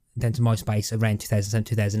think down to MySpace around 2007,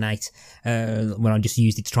 2008, when I just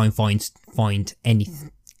used it to try and find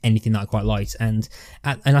anything that I quite liked. And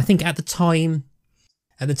I think at the time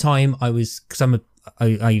I was, because I've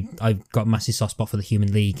got a massive soft spot for the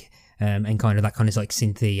Human League, and kind of that kind of like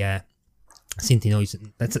synthy noise,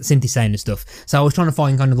 that's synthy sound and stuff. So I was trying to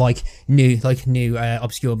find kind of like new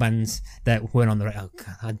obscure bands that weren't on the radio. Oh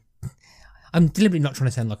God, I'm deliberately not trying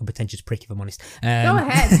to sound like a pretentious prick, if I'm honest. Go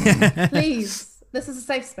ahead, please. This is a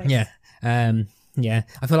safe space. Yeah. Yeah.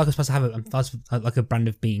 I feel like I'm supposed to have like a brand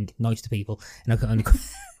of being nice to people, and I can only.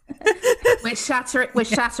 We're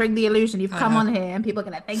shattering the illusion. You've come on here and people are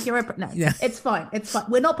going to think you're Yeah. It's fine.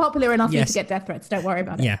 We're not popular enough for you to get death threats. Don't worry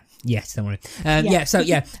about it. Yeah. Yes. Don't worry.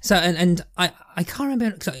 So and I can't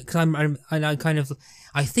remember, because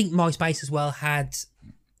I think MySpace as well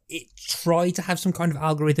it tried to have some kind of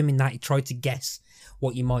algorithm in that it tried to guess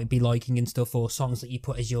what you might be liking and stuff, or songs that you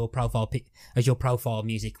put as your profile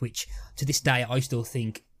music, which to this day I still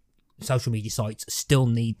think social media sites still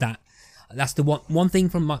need that. That's the one thing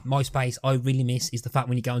from MySpace I really miss, is the fact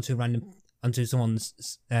when you go onto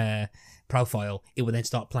someone's profile, it will then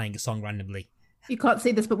start playing a song randomly. You can't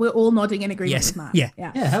see this, but we're all nodding in agreement with Matt. Yeah,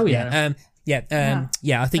 hell yeah.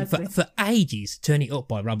 I think for ages, "Turn It Up"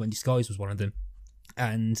 by Rabbit in Disguise was one of them.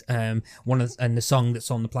 And the song that's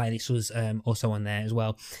on the playlist was also on there as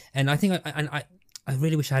well. And I think I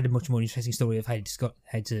really wish I had a much more interesting story of how I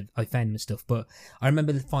found them and stuff. But I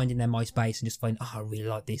remember finding their MySpace and just finding, I really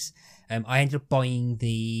like this. I ended up buying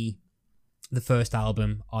the first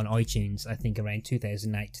album on iTunes, I think around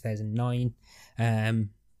 2008, 2009, and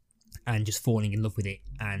just falling in love with it.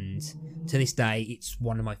 And to this day, it's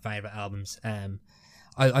one of my favourite albums.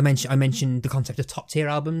 I mentioned the concept of top tier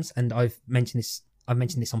albums, and I've mentioned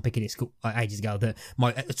this on Pick a Disc ages ago, that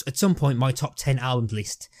at some point my top 10 albums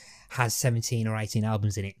list has 17 or 18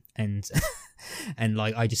 albums in it, and and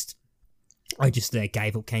like I just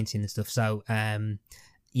gave up counting and stuff. So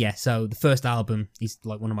so the first album is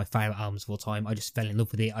like one of my favourite albums of all time. I just fell in love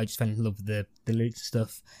with it. I just fell in love with the lyrics and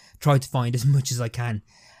stuff. Tried to find as much as I can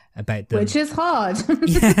about them, which is hard.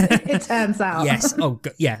 It turns out. Yes. Oh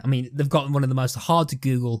yeah. I mean, they've got one of the most hard to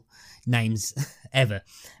Google names ever,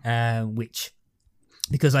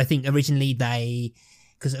 because I think originally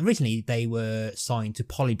they were signed to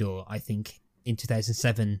Polydor, I think, in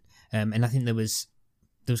 2007, and I think there was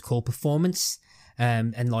called Performance,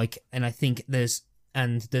 and I think there's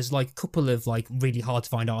like a couple of like really hard to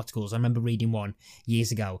find articles. I remember reading one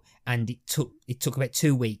years ago, and it took about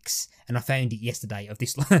 2 weeks, and I found it yesterday, of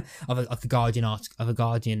this of a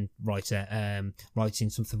Guardian writer writing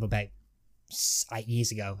something about 8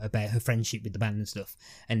 years ago about her friendship with the band and stuff,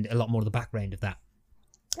 and a lot more of the background of that.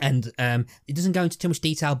 And it doesn't go into too much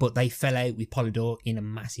detail, but they fell out with Polydor in a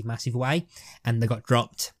massive, massive way, and they got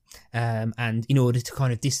dropped. And in order to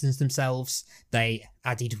kind of distance themselves, they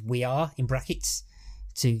added "We Are" in brackets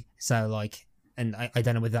and I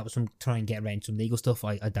don't know whether that was from trying to get around some legal stuff.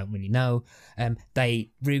 I don't really know.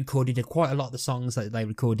 They re-recorded quite a lot of the songs that they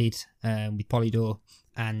recorded with Polydor,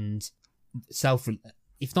 and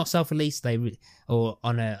if not self-released, it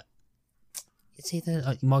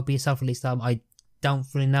might be a self-released album. I don't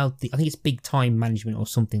really know. I think it's Big Time Management or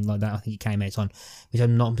something like that. I think it came out on, which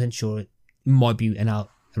I'm not sure. It might be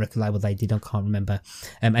record label they did, I can't remember.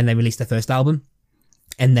 And they released their first album.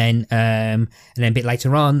 And then a bit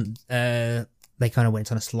later on, they kind of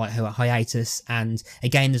went on a slight hiatus. And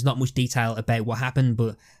again, there's not much detail about what happened,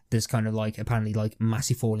 but there's kind of like apparently like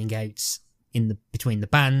massive falling outs between the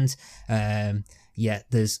band.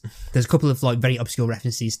 There's a couple of like very obscure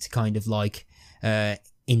references to kind of like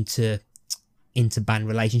into band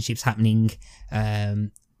relationships happening.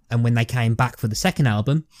 And when they came back for the second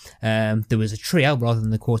album, there was a trio rather than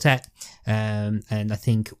the quartet. And I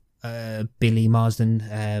think Billy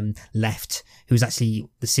Marsden left, who was actually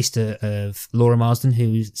the sister of Laura Marsden,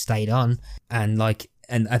 who stayed on, and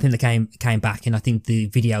I think they came back, and I think the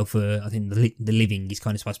video for the Living is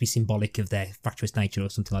kind of supposed to be symbolic of their fractious nature or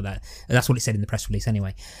something like that. And that's what it said in the press release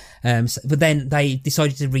anyway. But then they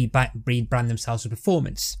decided to rebrand themselves as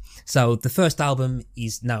Performance. So the first album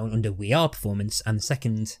is now under We Are Performance, and the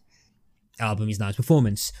second album is now as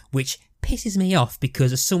Performance, which pisses me off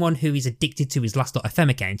because as someone who is addicted to his Last.fm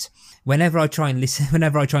account, whenever I try and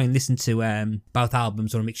listen to both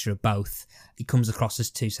albums or a mixture of both, it comes across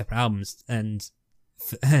as two separate albums. And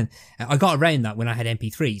I got around that when I had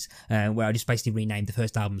MP3s, where I just basically renamed the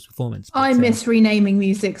first album's Performance. But, I miss renaming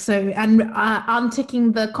music, and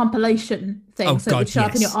unticking the compilation thing, it would show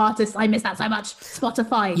up in your artist. I miss that so much.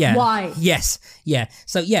 Spotify, why? Yes, yeah.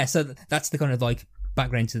 So that's the kind of like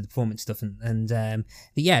background to the Performance stuff, and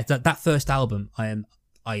that first album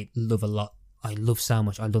I love a lot. I love so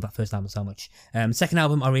much. I love that first album so much. Second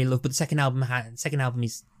album I really love, but the second album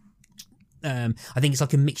is I think it's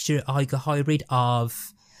like a mixture, like a hybrid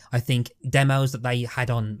of, I think, demos that they had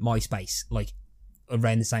on MySpace, like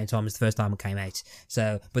around the same time as the first album came out.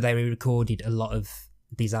 So, but they recorded a lot of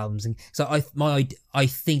these albums, and so I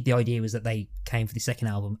think the idea was that they came for the second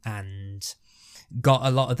album and got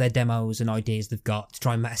a lot of their demos and ideas they've got to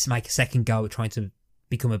try and make a second go at trying to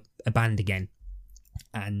become a band again.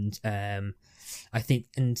 And I think,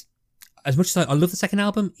 and as much as I love the second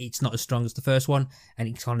album, it's not as strong as the first one, and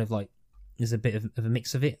it's kind of like there's a bit of a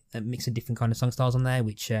mix of it, a mix of different kind of song styles on there,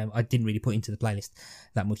 which I didn't really put into the playlist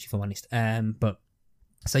that much, if I'm honest. But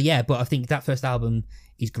I think that first album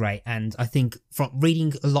is great, and I think from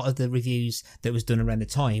reading a lot of the reviews that was done around the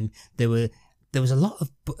time, there was a lot of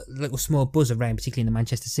little small buzz around, particularly in the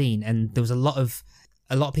Manchester scene, and there was a lot of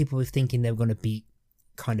people were thinking they were going to be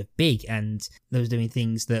kind of big, and they was doing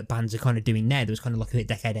things that bands are kind of doing now. There was kind of like a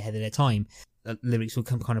decade ahead of their time. Lyrics were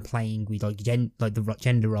kind of playing with like the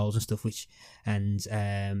gender roles and stuff,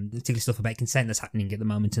 particularly stuff about consent that's happening at the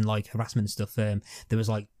moment, and like harassment and stuff. There was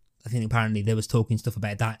like, I think apparently there was talking stuff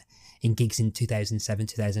about that in gigs in 2007,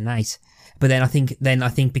 2008. But then I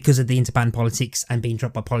think because of the interband politics and being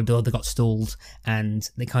dropped by Polydor, they got stalled, and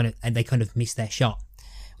they kind of missed their shot,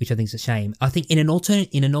 which I think is a shame. I think in an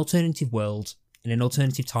alternative world, in an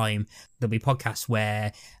alternative time, there'll be podcasts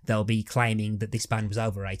where they'll be claiming that this band was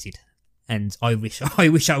overrated. And I wish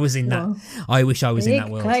I was in that. I wish I was in that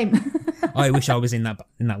world. I wish I was in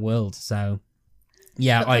that world. So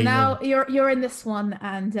yeah, but now you're in this one,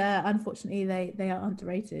 and unfortunately they are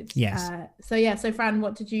underrated. Yes. So Fran,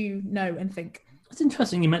 what did you know and think? It's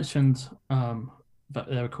interesting you mentioned that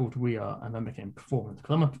they were called We Are and then became Performance,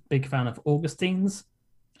 because I'm a big fan of Augustines,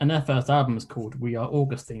 and their first album is called We Are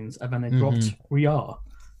Augustines, and then they dropped We Are.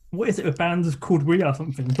 What is it with bands called We Are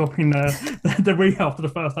something, dropping the We Are after the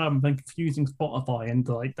first album, then confusing Spotify and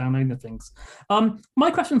like downloading things?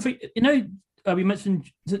 My question for you, we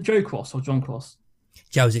mentioned, is it Joe Cross or John Cross?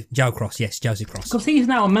 Joe Cross, yes, Josie Cross. Because he's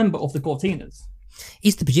now a member of the Cortinas.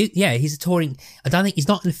 He's the producer. Yeah, he's a touring. I don't think he's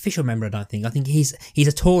not an official member. I think he's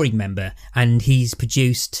a touring member, and he's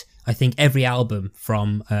produced, I think, every album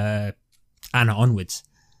from Anna onwards.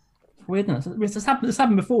 Weirdness. This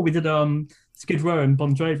happened before. We did Skid Row and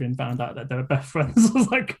Bon Jovi and found out that they were best friends. It was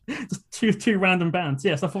like just two random bands.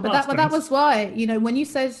 Yes, I thought but that was why, when you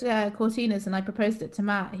said Cortinas and I proposed it to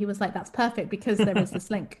Matt, he was like, "That's perfect because there is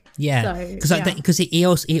this link." Yeah, because he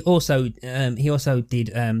also did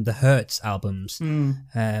the Hurts albums,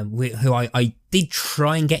 who I did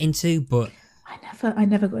try and get into, but I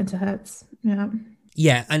never got into Hurts. Yeah.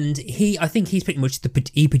 Yeah, and I think he's pretty much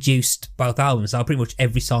he produced both albums. So pretty much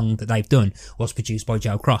every song that they've done was produced by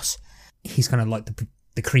Joe Cross. He's kind of like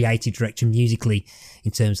the creative director musically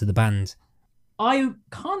in terms of the band. I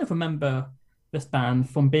kind of remember this band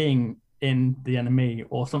from being in The NME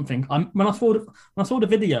or something. When I saw the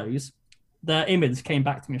videos, their image came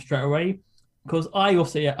back to me straight away, because I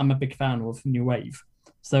also am a big fan of new wave.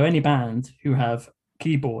 So any band who have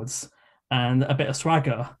keyboards and a bit of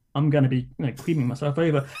swagger, I'm going to be creaming myself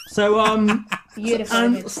over. So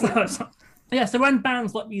beautiful. So when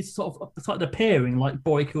bands like these sort of started appearing, like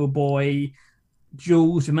Boy Kill Boy,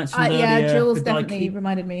 Jules, you mentioned earlier. Yeah, Jules for definitely Daiki-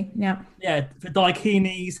 reminded me. Yeah. Yeah, for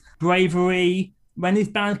Daikinis, Bravery. When these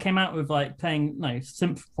bands came out with like playing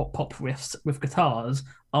synth pop riffs with guitars,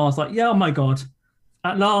 I was like, yeah, oh my god,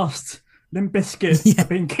 at last, Limp Bizkit have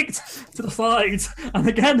been kicked to the side, and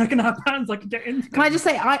again they're gonna have bands I can get into. Can I just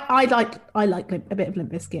say I like a bit of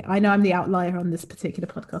Limp Bizkit. I know I'm the outlier on this particular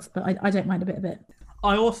podcast, but I don't mind a bit of it.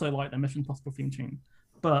 I also like their Mission Impossible theme tune,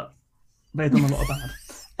 but they've done a lot of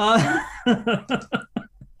bad.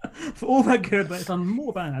 For all their good, they've done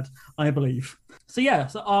more bad, I believe. So yeah,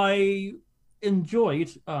 so I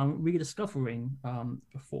enjoyed rediscovering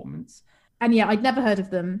Performance. And yeah, I'd never heard of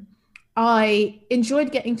them. I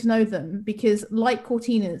enjoyed getting to know them because, like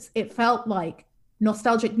Cortinas, it felt like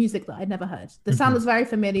nostalgic music that I'd never heard. The sound was very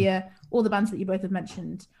familiar, all the bands that you both have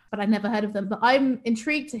mentioned, but I'd never heard of them. But I'm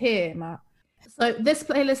intrigued to hear, Matt. So this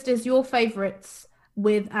playlist is your favourites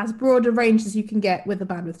with as broad a range as you can get with a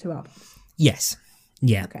band with 2 albums. Yes.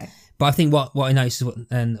 Yeah. Okay. But I think what I noticed,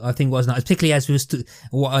 and I think was nice, particularly as we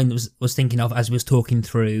what I was thinking of as we was talking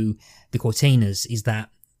through the Cortinas, is that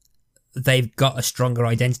they've got a stronger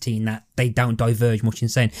identity in that they don't diverge much in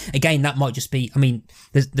sound. Again, that might just be, I mean,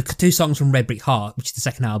 the 2 songs from Red Brick Heart, which is the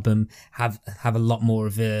second album, have a lot more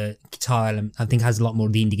of a guitar, and I think has a lot more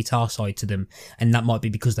of the indie guitar side to them, and that might be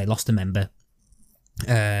because they lost a member,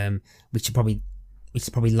 which has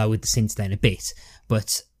probably lowered the synths down a bit,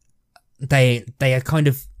 but they are kind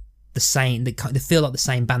of the same. They feel like the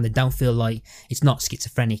same band. They don't feel like it's not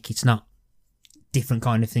schizophrenic. It's not different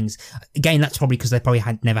kind of things. Again, that's probably because they probably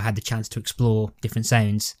never had the chance to explore different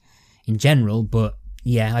sounds in general. But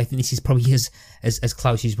yeah, I think this is probably as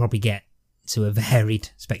close as you probably get to a varied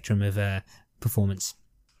spectrum of performance.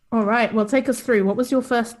 All right. Well, take us through. What was your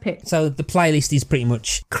first pick? So the playlist is pretty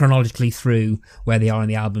much chronologically through where they are on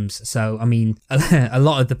the albums. So I mean, a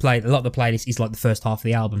lot of the playlist is like the first half of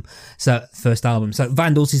the album. So first album. So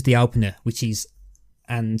Vandals is the opener, which is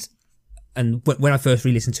and when I first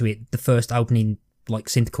re-listened to it, the first opening like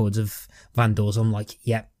synth chords of Vandals, I'm like,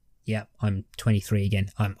 yep, I'm 23 again.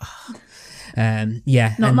 Not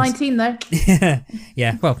 19 though.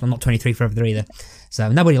 Yeah. Well, I'm not 23 forever either. So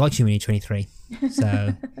nobody likes you when you're 23.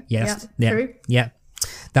 So yes, true. Yeah,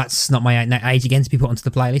 that's not my age again to be put onto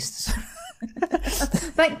the playlist.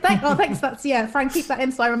 Thanks. That's Frank, keep that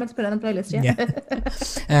in so I remember to put it on the playlist.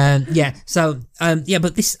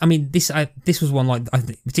 But this was one like I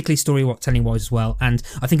think, particularly story-telling wise as well, and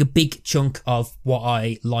I think a big chunk of what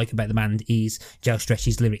I like about the band is Joe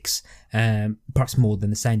Stretch's lyrics, perhaps more than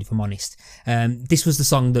the sound, if I'm honest. This was the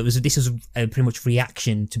song that was pretty much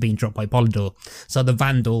reaction to being dropped by Polydor. So the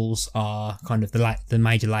Vandals are kind of the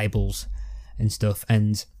major labels and stuff,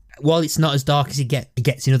 and while it's not as dark as it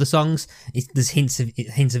gets in other songs, there's hints of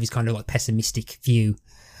his kind of like pessimistic view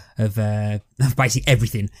of basically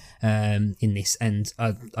everything in this, and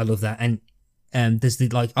I love that. And there's the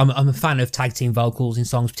like I'm a fan of tag team vocals in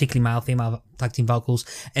songs, particularly male-female tag team vocals.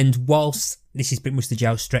 And whilst this is pretty much the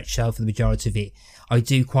Joe Stretch show for the majority of it, I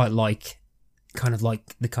do quite like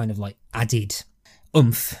the kind of like added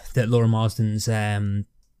oomph that Laura Marsden's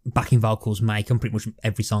backing vocals make on pretty much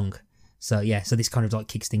every song. So yeah, so this kind of like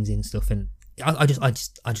kicks things in and stuff, and I just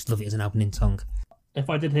love it as an opening song.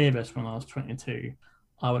 If I did hear this when I was 22,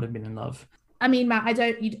 I would have been in love. I mean, Matt,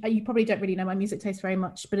 you probably don't really know my music taste very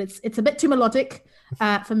much, but it's a bit too melodic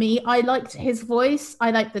for me. I liked his voice.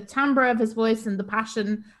 I liked the timbre of his voice and the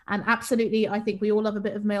passion, and absolutely, I think we all love a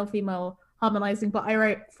bit of male-female harmonizing. But I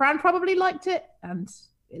wrote, Fran probably liked it, and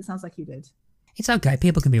it sounds like you did. It's okay.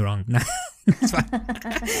 People can be wrong. No, it's fine.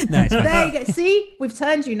 No, it's fine. There you go. See, we've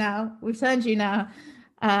turned you now. This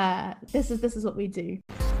is what we do.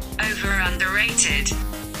 Over underrated.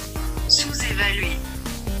 Sous-évalué.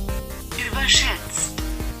 Überschätzt.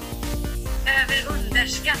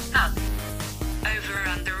 Överunderskattad. Over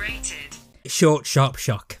underrated. Short, sharp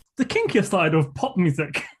shock. The kinkier side of pop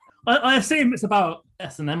music. I assume it's about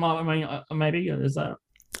S&M. I mean, maybe is that.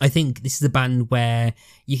 I think this is a band where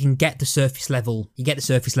you can get the surface level. You get the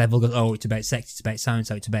surface level, go, oh, it's about sex, it's about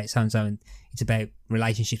so-and-so, it's about so-and-so, and it's about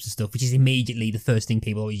relationships and stuff, which is immediately the first thing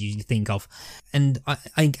people always usually think of. And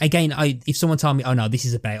if someone told me, oh no, this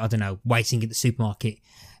is about, I don't know, waiting at the supermarket,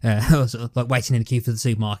 like waiting in the queue for the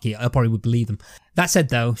supermarket, I probably would believe them. That said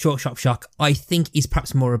though, Short Sharp Shock, I think is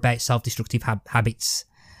perhaps more about self-destructive habits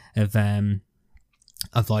of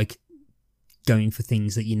like going for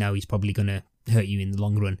things that you know is probably going to hurt you in the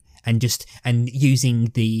long run, and using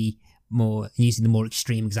the more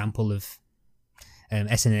extreme example of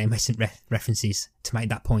S&M references to make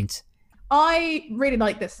that point. I really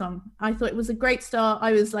like this song. I thought it was a great start.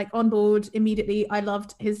 I was like on board immediately. I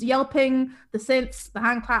loved his yelping, the synths, the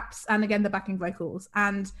hand claps, and again the backing vocals.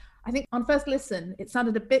 And I think on first listen, it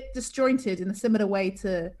sounded a bit disjointed in a similar way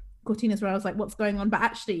to Cortina's, where I was like, what's going on? But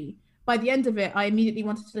actually, by the end of it, I immediately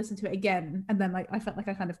wanted to listen to it again. And then I felt like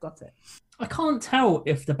I kind of got it. I can't tell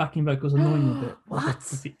if the backing vocals annoy me a bit. What?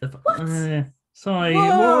 Sorry.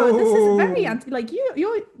 Whoa, this is very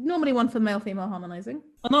you're normally one for male-female harmonizing.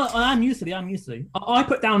 No, I'm used to it. I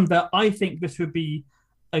put down that I think this would be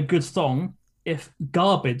a good song if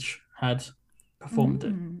Garbage had performed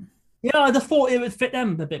it. Yeah, I just thought it would fit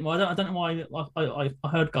them a bit more. I don't know why I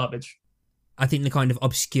heard Garbage. I think the kind of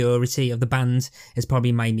obscurity of the band has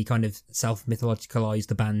probably made me kind of self-mythologicalise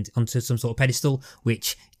the band onto some sort of pedestal,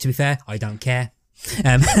 which, to be fair, I don't care.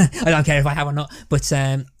 I don't care if I have or not. But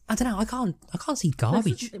I don't know. I can't see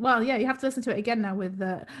Garbage. Well, yeah, you have to listen to it again now with.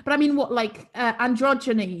 But I mean, what like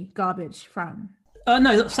androgyny Garbage, Fran?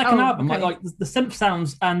 No, the second album, okay. like the synth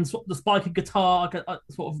sounds and sort of the spiky guitar, I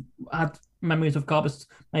sort of had memories of Garbage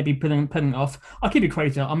maybe putting it off. I could be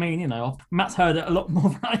crazy. I mean, Matt's heard it a lot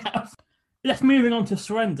more than I have. Let's moving on to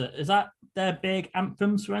Surrender. Is that their big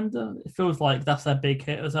anthem, Surrender? It feels like that's their big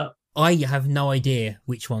hit. Is that? I have no idea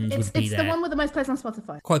which ones would be there. It's the one with the most plays on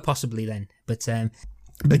Spotify. Quite possibly then, but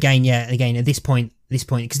again, at this point,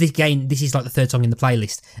 because this is like the third song in the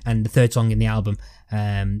playlist and the third song in the album,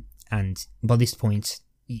 and by this point,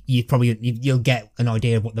 you'll get an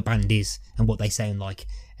idea of what the band is and what they sound like,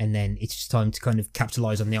 and then it's just time to kind of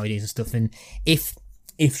capitalise on the ideas and stuff. And if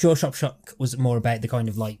Sure Shop Shock was more about the kind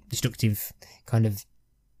of like destructive, kind of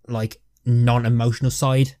like non-emotional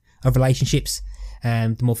side of relationships,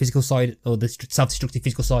 the more physical side or the self-destructive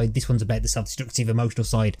physical side, this one's about the self-destructive emotional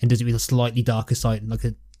side and does it with a slightly darker side, like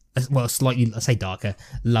slightly, I say darker,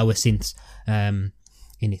 lower synths in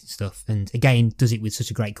it and stuff. And again, does it with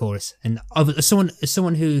such a great chorus. And as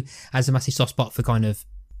someone who has a massive soft spot for kind of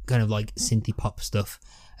like synthy pop stuff,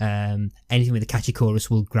 anything with a catchy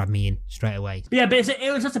chorus will grab me in straight away. Yeah, but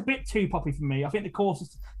it was just a bit too poppy for me. I think the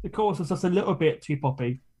chorus was just a little bit too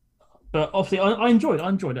poppy. But obviously, I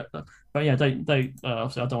enjoyed it. But yeah, don't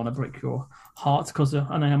obviously, I don't want to break your heart because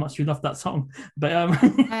I know how much you love that song. But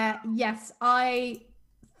yes, I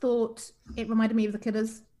thought it reminded me of The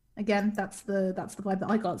Killers. Again, that's the vibe that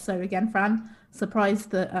I got. So again, Fran,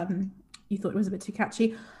 surprised that you thought it was a bit too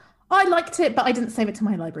catchy. I liked it, but I didn't save it to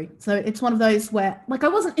my library. So it's one of those where, like, I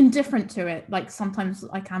wasn't indifferent to it. Like sometimes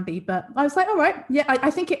I can be, but I was like, all right, yeah.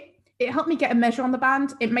 I think it helped me get a measure on the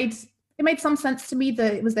band. It made some sense to me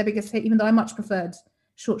that it was their biggest hit, even though I much preferred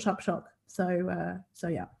Short Sharp Shock. So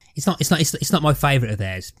yeah. It's not my favourite of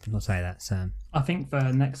theirs. I'll say that. So I think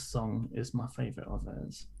the next song is my favourite of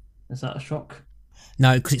theirs. Is that a shock?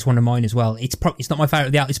 No, because it's one of mine as well. It's not my favourite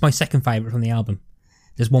of the album. It's my second favourite from the album.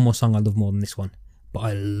 There's one more song I love more than this one, but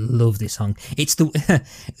I love this song. It's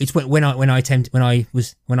when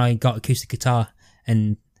I got acoustic guitar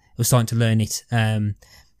and was starting to learn it.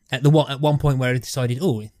 At one point where I decided,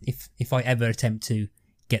 if I ever attempt to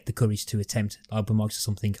get the courage to attempt album marks or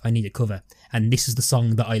something, I need a cover, and this is the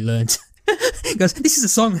song that I learned. Because this is a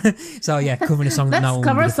song, so yeah, covering a song that no one would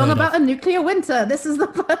have heard of. Let's cover a song about a nuclear winter. This is the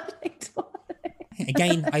perfect one.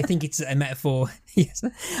 Again, I think it's a metaphor. Yes,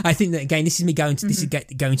 I think that again, this is me going to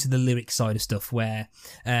going to the lyric side of stuff, where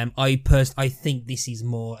I think this is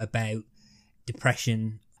more about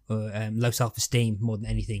depression or low self-esteem more than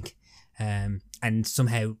anything, and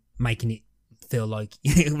somehow making it feel like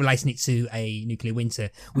relating it to a nuclear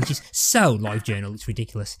winter, which is so Live Journal. It's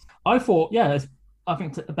ridiculous. I thought, I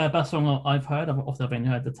think the best song I've heard. I've only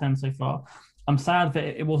heard the 10 so far. I'm sad that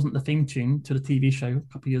it wasn't the theme tune to the TV show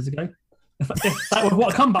a couple of years ago. If that would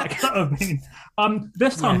what a comeback that would have been.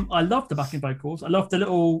 This time, I love the backing vocals. I love the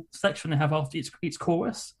little section they have after each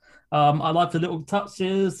chorus. I like the little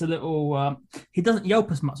touches, the little. He doesn't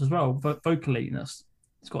yelp as much as well, vocally.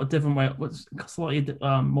 It's got a different way, slightly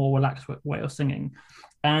more relaxed way of singing,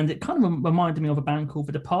 and it kind of reminded me of a band called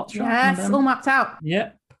The Departure. Yes, all mapped out.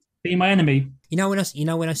 Yeah, Be My Enemy. When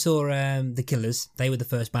I saw The Killers, they were the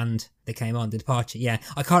first band that came on, The Departure. Yeah,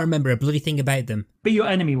 I can't remember a bloody thing about them. Be Your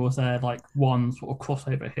Enemy was their one sort of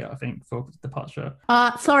crossover hit, I think, for Departure.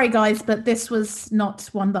 Sorry guys, but this was not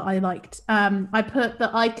one that I liked. I put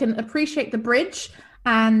that I can appreciate the bridge,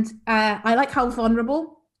 and I like how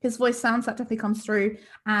vulnerable his voice sounds. That definitely comes through.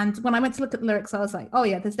 And when I went to look at the lyrics, I was like, oh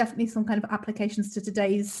yeah, there's definitely some kind of applications to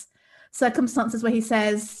today's circumstances, where he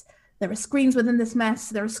says, there are screens within this mess.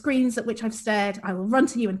 There are screens at which I've stared. I will run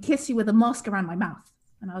to you and kiss you with a mask around my mouth.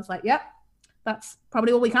 And I was like, yep, that's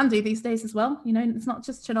probably all we can do these days as well. It's not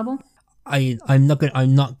just Chernobyl. I'm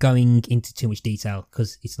not going into too much detail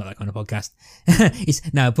because it's not that kind of podcast.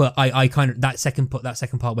 But I kind of that second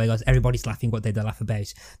part where guys, everybody's laughing what they laugh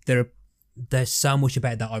about. There are there's so much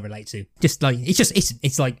about that I relate to. Just like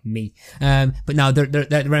it's like me. But no, there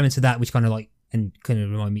are elements of that which kind of like and kind of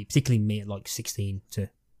remind me, particularly me at like 16 to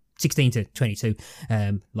 22,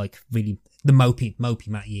 like really the mopey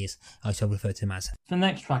Matt years, I shall refer to him as. The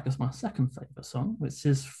next track is my second favourite song, which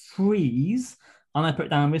is Freeze. And I put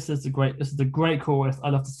down this is the great chorus. I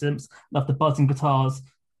love the synths, love the buzzing guitars.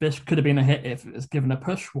 This could have been a hit if it was given a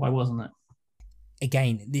push. Why wasn't it?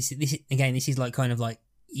 Again, this is like kind of like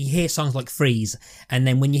you hear songs like Freeze, and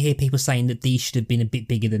then when you hear people saying that these should have been a bit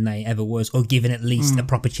bigger than they ever was, or given at least a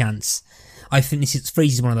proper chance, I think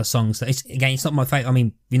Freeze is one of those songs that it's not my favourite. I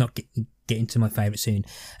mean, you're not getting to my favourite soon,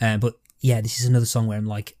 but yeah, this is another song where I'm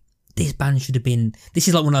like, this band should have been. This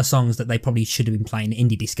is like one of those songs that they probably should have been playing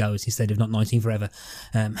indie discos instead of Not 19 Forever.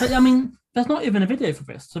 But I mean, there's not even a video for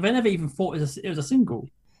this, so they never even thought it was a single.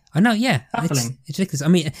 I know, yeah, Baffling. it's ridiculous. I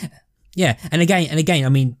mean, yeah, and again, I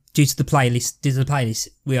mean, due to the playlist,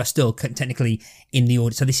 we are still technically in the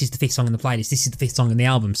order. So this is the fifth song on the playlist. This is the fifth song on the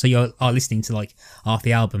album. So you are listening to like half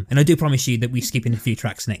the album, and I do promise you that we're skipping a few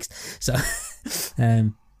tracks next. So,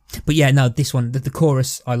 but yeah, no, this one, the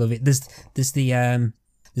chorus, I love it. There's the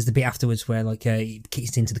bit afterwards where like it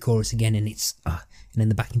kicks into the chorus again, and it's and then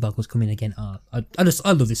the backing vocals come in again. I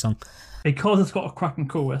love this song. Because it's got a cracking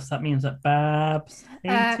chorus, that means that Babs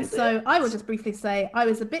hated So it. I will just briefly say I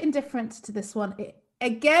was a bit indifferent to this one. It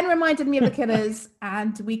again reminded me of the Killers,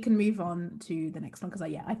 and we can move on to the next one because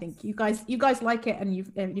I think you guys like it, and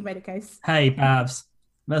you've made a case. Hey, Babs,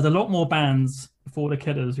 there's a lot more bands before the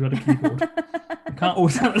Killers who had a keyboard. You can't all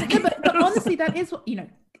sound like but honestly, that is what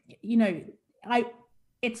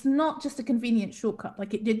it's not just a convenient shortcut.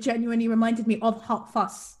 Like it genuinely reminded me of Hot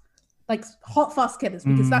Fuss. Like Hot Fuss Killers,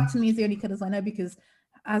 because that to me is the only Killers I know, because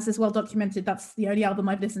as is well documented, that's the only album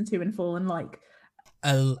I've listened to in full and like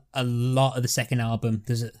a lot of the second album.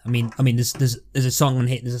 There's a song on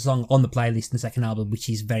hit. There's a song on the playlist in the second album which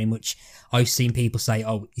is very much. I've seen people say,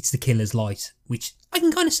 "Oh, it's the Killers light," which I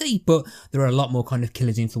can kind of see, but there are a lot more kind of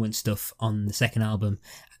Killers influenced stuff on the second album.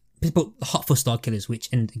 But Hot Fuss style Killers,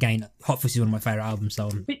 and again, Hot Fuss is one of my favorite albums.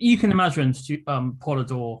 So you can imagine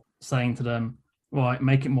Polydor saying to them, right,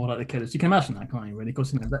 make it more like the Killers. You can imagine that, can't you? Really,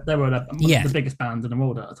 because they were the biggest band in the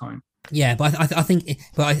world at the time. Yeah, but I think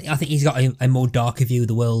he's got a more darker view of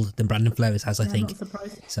the world than Brandon Flowers has. I think. I'm not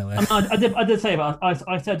surprised. So I did say, but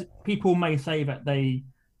I said people may say that they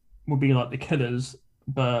would be like the Killers,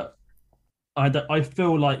 but I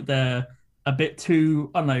feel like they're a bit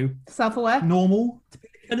too, I don't know, self-aware, normal to be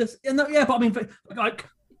the Killers. Yeah, but I mean, like,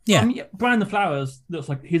 Brandon Flowers looks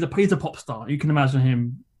like he's a pop star. You can imagine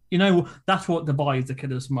him. You know, that's what divides the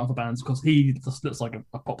Killers from other bands, because he just looks like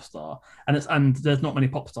a pop star, and there's not many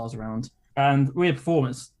pop stars around. And Weird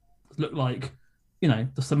Performance look like,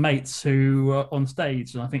 just some mates who are on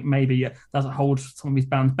stage, and I think maybe that doesn't hold some of these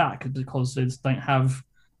bands back because they just don't have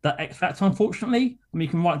that X factor. Unfortunately, I mean,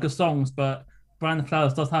 you can write good songs, but Brandon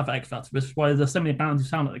Flowers does have that X factor, which is why there's so many bands who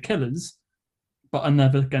sound like the Killers, but are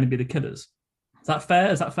never going to be the Killers. Is that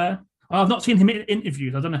fair? I've not seen him in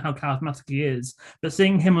interviews. I don't know how charismatic he is, but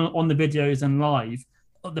seeing him on the videos and live,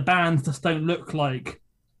 the bands just don't look like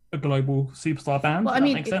a global superstar band. Well, I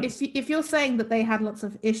mean, if you're saying that they had lots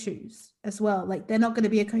of issues as well, like they're not going to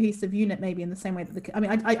be a cohesive unit, maybe in the same way that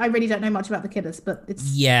I really don't know much about the Killers, but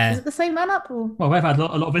is it the same lineup or? Well, we've had a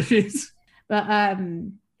lot of issues. But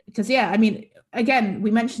because I mean, again,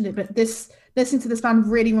 we mentioned it, but listening to this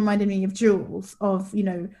band really reminded me of Jules, of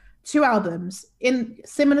two albums in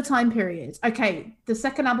similar time periods. Okay, the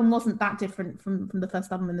second album wasn't that different from the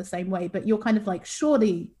first album in the same way, but you're kind of like,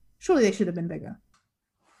 surely they should have been bigger.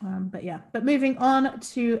 But moving on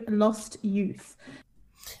to Lost Youth.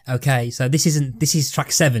 Okay, so this is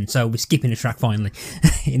track 7, so we're skipping a track finally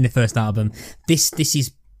in the first album. This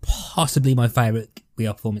is possibly my favourite We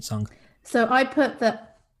Are Performance song. So I put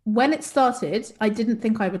that when it started, I didn't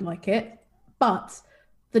think I would like it, but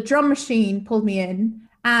the drum machine pulled me in,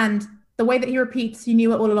 and the way that he repeats, you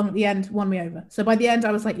knew it all along at the end, won me over. So by the end,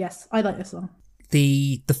 I was like, yes, I like this song.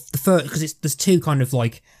 The first, because there's two kind of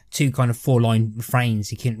 4-line refrains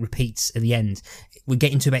he can repeats at the end. We're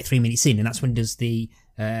getting to about 3 minutes in, and that's when he does the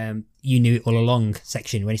 "You Knew It All Along"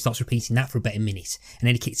 section, when he starts repeating that for about a minute, and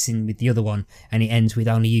then he kicks in with the other one, and it ends with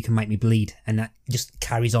 "Only You Can Make Me Bleed," and that just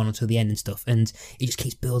carries on until the end and stuff, and it just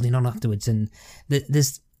keeps building on afterwards. And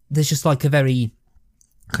there's just like a very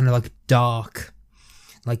kind of like dark,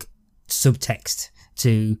 like subtext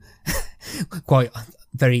to quite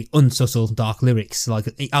very unsubtle dark lyrics. Like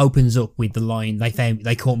it opens up with the line,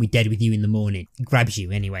 they caught me dead with you in the morning. It grabs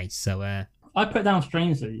you anyway. So I put down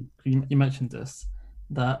strangely, you mentioned this,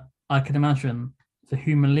 that I can imagine the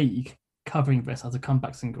Human League covering this as a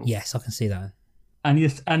comeback single. Yes, I can see that. And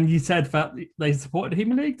you said that they supported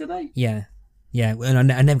Human League, did they? Yeah,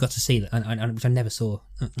 and I never got to see that, which I never saw.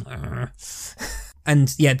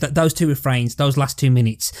 And yeah, those two refrains, those last 2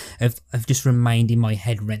 minutes have just remained in my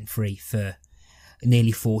head rent free for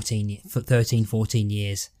nearly 13, 14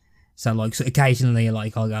 years. So like, so occasionally,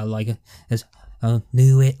 like I'll go like, I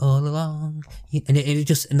knew it all along, and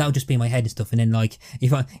that'll just be in my head and stuff. And then like,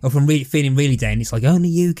 if I'm really feeling really down, it's like, only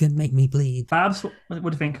you can make me bleed. Babs, what do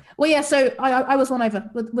you think? Well, yeah. So I was won over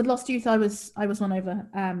with Lost Youth. I was won over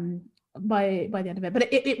by the end of it,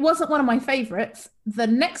 but it wasn't one of my favorites. The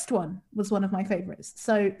next one was one of my favorites.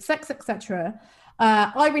 So Sex Etc.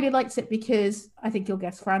 I really liked it because I think you'll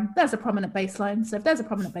guess, Fran, there's a prominent bass line. So if there's a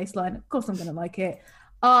prominent bass line, of course I'm going to like it.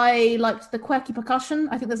 I liked the quirky percussion.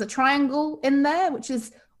 I think there's a triangle in there, which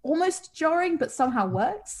is almost jarring, but somehow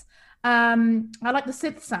works. I like the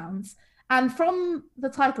synth sounds. And from the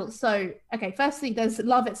title, so, okay, firstly, there's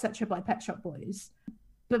Love, Etc. by Pet Shop Boys.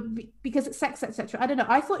 But because it's Sex, Etc., I don't know,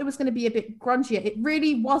 I thought it was going to be a bit grungier. It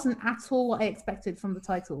really wasn't at all what I expected from the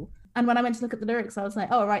title. And when I went to look at the lyrics, I was like,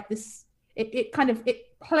 oh, right, it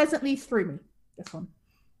pleasantly threw me, this one.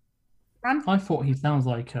 Fran? I thought he sounds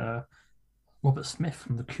like Robert Smith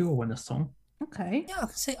from The Cure in this song. Okay. Yeah, I can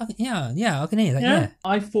say, I can hear that. Yeah,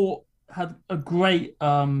 I thought had a great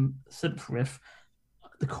synth riff.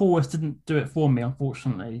 The chorus didn't do it for me,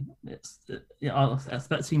 unfortunately. I was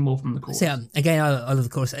expecting more from the chorus. See, again, I love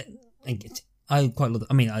the chorus. I quite love.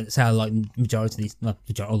 I mean, I say I like majority of these,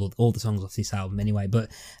 all the songs off this album anyway.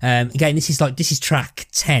 But again, this is track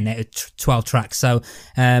 10 out of 12 tracks. So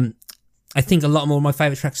I think a lot more of my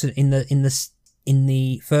favourite tracks are in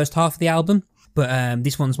the first half of the album. But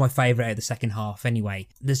this one's my favourite out of the second half anyway.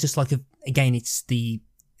 There's just like it's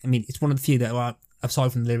one of the few that are,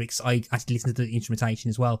 aside from the lyrics, I actually listen to the instrumentation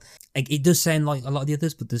as well. It does sound like a lot of the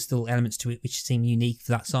others, but there's still elements to it which seem unique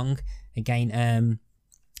for that song. Again,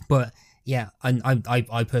 but yeah,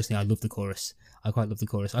 I personally, I love the chorus. I quite love the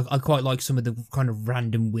chorus. I quite like some of the kind of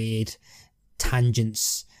random weird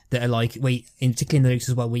tangents that are like, particularly in the lyrics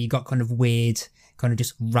as well, where you got kind of weird, kind of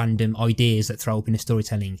just random ideas that throw up in the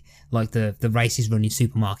storytelling, like the races running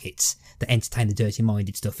supermarkets that entertain the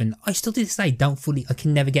dirty-minded stuff. And I still to this day I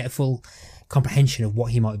can never get a full comprehension of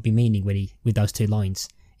what he might be meaning with those two lines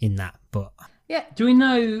in that. But yeah, do we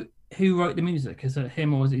know who wrote the music? Is it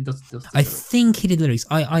him or is it does I think he did the lyrics.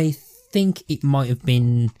 I think it might have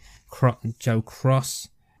been Joe Cross.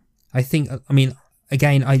 I think. I mean,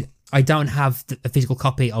 again, I don't have a physical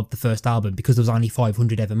copy of the first album because there was only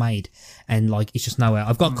 500 ever made, and like it's just nowhere.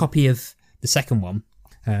 I've got a copy of the second one,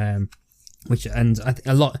 which I think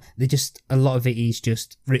a lot of it is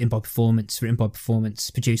just written by performance,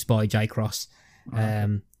 produced by J Cross,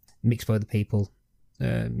 mixed by the people,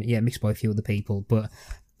 mixed by a few other people. But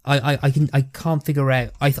I can't figure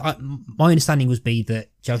out. My understanding was that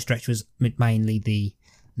Joe Stretch was mainly the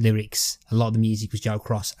lyrics. A lot of the music was Joe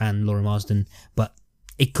Cross and Laura Marsden, but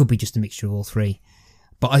it could be just a mixture of all three.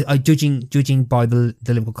 But I judging by the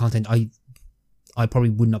lyrical content, I probably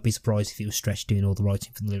would not be surprised if it was Stretch doing all the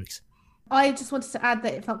writing for the lyrics. I just wanted to add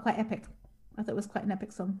that it felt quite epic. I thought it was quite an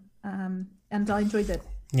epic song, and I enjoyed it.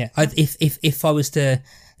 Yeah, if I was to,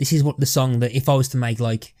 this is what the song that if I was to make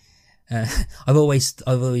like, I've always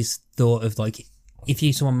thought of like,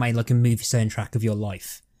 if someone made like a movie soundtrack of your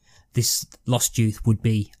life, this Lost Youth would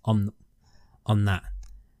be on that.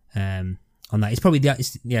 It's probably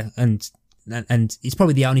and it's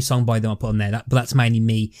probably the only song by them I put on there. But that's mainly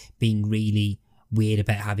me being really weird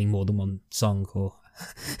about having more than one song or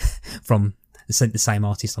from the same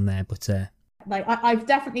artist on there. But like I've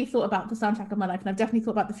definitely thought about the soundtrack of my life, and I've definitely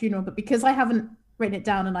thought about the funeral. But because I haven't written it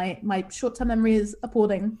down, and my short-term memory is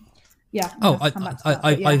appalling. Yeah.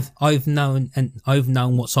 I've known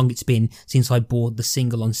what song it's been since I bought the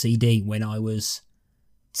single on CD when I was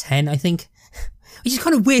 10, I think. Which is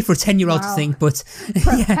kind of weird for a 10-year-old to think, but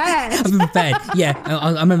yeah, I've been prepared. Yeah,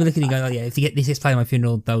 I remember looking and going, oh yeah, if you get this playing at my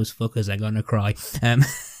funeral, those fuckers are gonna cry.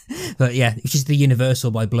 But yeah, which is the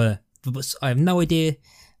Universal by Blur. But I have no idea.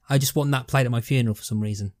 I just want that played at my funeral for some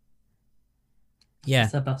reason. Yeah,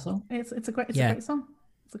 is that best song? It's a great song.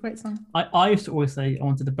 It's a great song. I used to always say I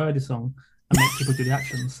wanted a Birdie song and make people do the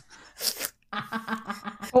actions.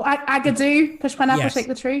 Or Agadoo, Push Pineapple, Shake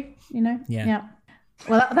the Tree. You know. Yeah.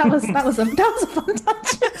 Well, that was a fun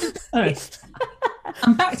tangent. Anyway,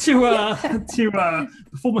 and back to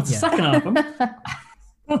performance of the second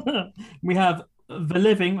album. We have The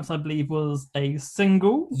Living, which I believe was a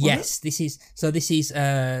single. Yes, this is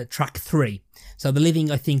track 3. So The Living,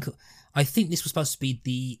 I think this was supposed to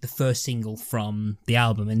be the first single from the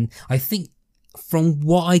album, and I think from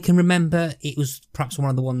what I can remember, it was perhaps one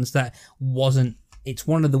of the ones that wasn't it's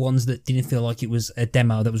one of the ones that didn't feel like it was a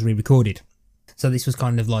demo that was re-recorded. So this was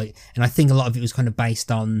kind of like, and I think a lot of it was kind of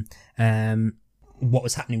based on what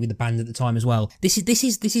was happening with the band at the time as well. This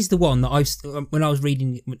is the one that when I was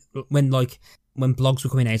reading, when blogs were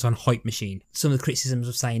coming out on Hype Machine, some of the criticisms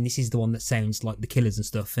of saying this is the one that sounds like the Killers and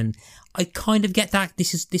stuff, and I kind of get that.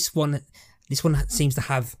 This one seems to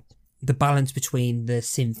have the balance between the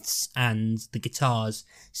synths and the guitars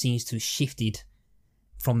seems to have shifted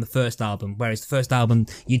from the first album, whereas the first album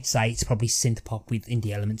you'd say it's probably synth pop with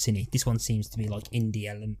indie elements in it. This one seems to be like indie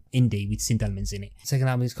with synth elements in it. Second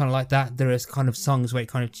album is kind of like that. There are kind of songs where it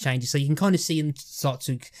kind of changes, so you can kind of see them start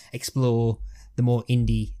to explore the more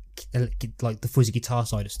indie, like the fuzzy guitar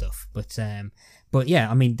side of stuff. But yeah,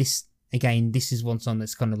 I mean, this is one song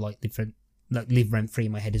that's kind of like different, like live rent free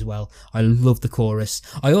in my head as well. I love the chorus.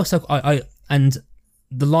 I also and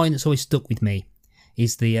the line that's always stuck with me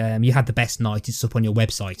is the you had the best night. It's up on your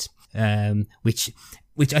website, which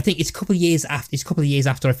I think it's a couple of years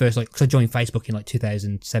after I first, like, cause I joined Facebook in like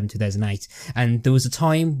 2007, 2008, and there was a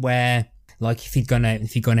time where, like, if you'd gone out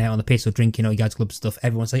on the piss or drinking or you go to club stuff,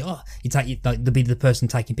 everyone would say, oh, there'll be the person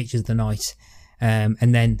taking pictures of the night.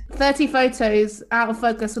 And then 30 photos out of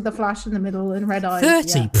focus with the flash in the middle and red eyes.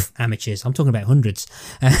 30 Yeah. Amateurs. I'm talking about hundreds.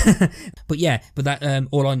 But that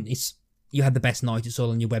all on it's. You had the best night, it's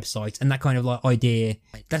all on your website, and that kind of like idea,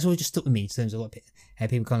 that's always just stuck with me in terms of like how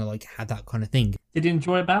people kind of like had that kind of thing. Did you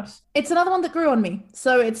enjoy it, Babs? It's another one that grew on me.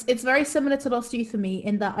 So it's very similar to Lost Youth for me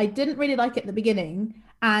in that I didn't really like it at the beginning,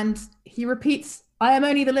 and he repeats I am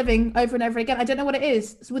only the living over and over again. I don't know what it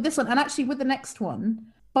is. So with this one, and actually with the next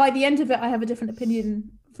one, by the end of it, I have a different opinion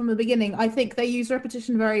from the beginning. I think they use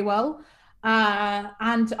repetition very well,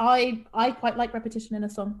 and I quite like repetition in a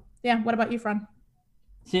song. Yeah, what about you, Fran?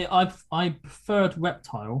 See, I preferred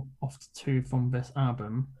Reptile of the two from this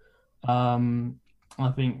album.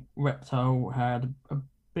 I think Reptile had a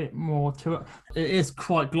bit more to it. It is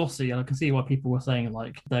quite glossy, and I can see why people were saying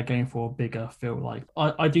like they're going for a bigger feel. Like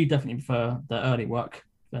I do definitely prefer the early work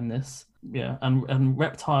than this. Yeah, and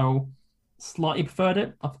Reptile slightly preferred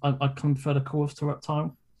it. I can prefer the chorus to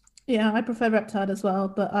Reptile. Yeah, I prefer Reptile as well,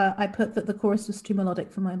 but I put that the chorus was too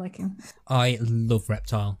melodic for my liking. I love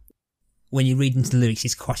Reptile. When you read into the lyrics,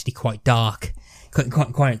 it's actually quite dark,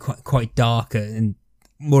 quite darker, and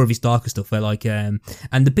more of his darker stuff. Where like, and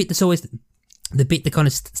the bit that kind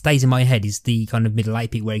of stays in my head is the kind of middle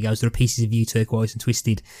eight bit where he goes, "There are pieces of you, turquoise and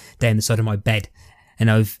twisted, down the side of my bed," and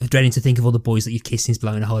I've dreading to think of all the boys that you've kissed since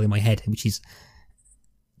blowing a hole in my head, which is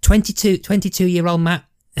 22-year-old Matt.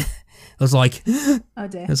 I was like, oh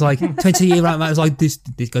dear. It was like 22-year-old Matt was like, this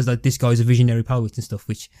guy's a visionary poet and stuff,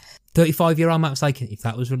 which 35-year-old Matt was like, if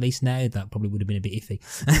that was released now, that probably would have been a bit iffy.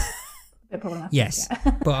 Bit problematic, yes,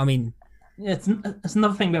 yeah. but I mean, yeah, it's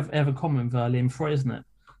another thing we have ever common with Liam Froy, isn't it?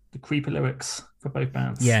 The creepy lyrics for both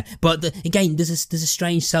bands. yeah, but again, there's a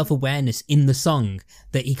strange self-awareness in the song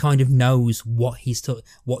that he kind of knows what he's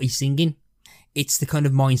singing. It's the kind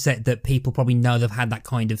of mindset that people probably know they've had that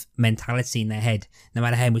kind of mentality in their head, no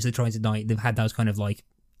matter how much they're trying to deny it. They've had those kind of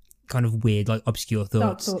weird, like obscure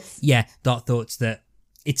thoughts. Dark thoughts. Yeah, dark thoughts that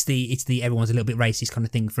it's the everyone's a little bit racist kind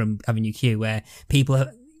of thing from Avenue Q, where people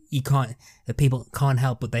can't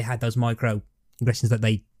help but they had those micro aggressions that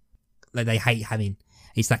they hate having.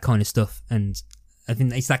 It's that kind of stuff, and I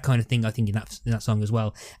think it's that kind of thing. I think in that song as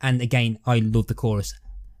well. And again, I love the chorus.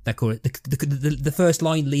 That chorus, the first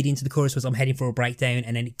line leading to the chorus was "I'm heading for a breakdown,"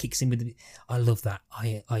 and then it kicks in with the. I love that.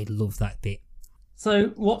 I love that bit. So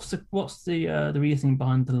what's the reasoning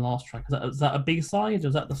behind the last track? Is that a big side, or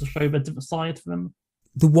is that just to show a different side for them?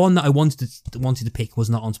 The one that I wanted to pick was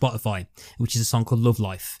not on Spotify, which is a song called Love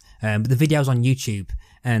Life. But the video's on YouTube,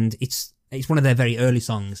 and it's one of their very early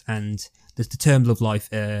songs. And there's the term "Love Life."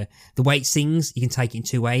 The way it sings, you can take it in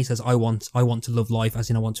two ways: as I want to love life, as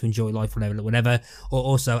in I want to enjoy life, whatever, or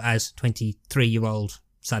also as 23-year-old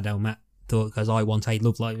Sado Matt thought, because I want a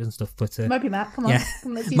love life and stuff. But Mopey Matt, come on. yeah,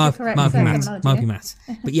 Come on, let's use the correct terminology. Mopey Matt.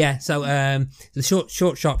 But yeah, so the short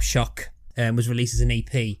sharp shock was released as an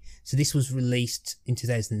EP. So this was released in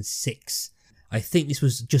 2006. I think this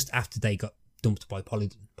was just after they got dumped by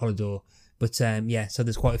Polydor. But yeah, so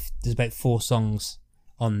there's about 4 songs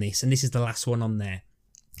on this, and this is the last one on there.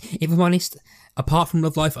 If I'm honest, apart from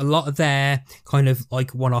Love Life, a lot of their kind of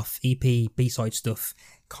like one-off EP B-side stuff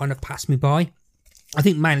kind of passed me by. I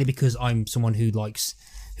think mainly because I'm someone who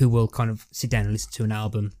will kind of sit down and listen to an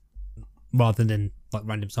album rather than like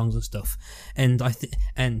random songs and stuff. And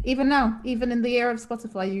and Even now, even in the era of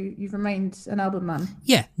Spotify, you've remained an album man.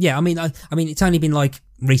 yeah. I mean, it's only been like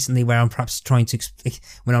recently where I'm perhaps trying to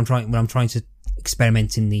when I'm trying to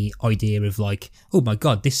experimenting the idea of like, oh my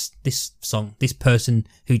god, this song, this person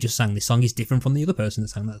who just sang this song is different from the other person that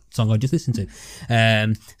sang that song I just listened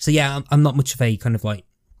to. So yeah, I'm not much of a kind of like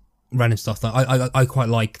random stuff. I quite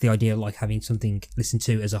like the idea of like having something listened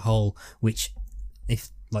to as a whole, which if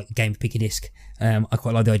like a game of Pick a Disc, I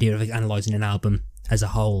quite like the idea of analysing an album as a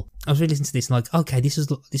whole. I was really listening to this and like, okay, this is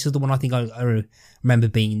the one I think I remember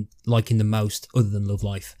liking the most other than Love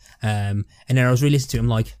Life. And then I was really listening to it, I'm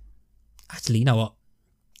like, actually, you know what?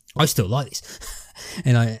 I still like this.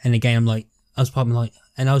 and again, I'm like, I was probably like,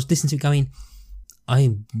 and I was listening to it going,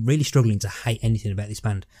 I'm really struggling to hate anything about this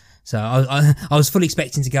band. So I was fully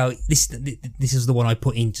expecting to go, this is the one I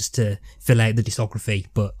put in just to fill out the discography,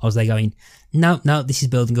 but I was there going, no, this is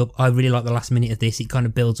building up. I really like the last minute of this. It kind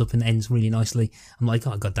of builds up and ends really nicely. I'm like,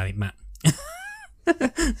 oh, God damn it, Matt.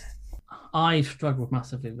 I struggled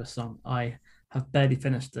massively with this song. I have barely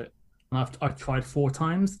finished it. And I've tried 4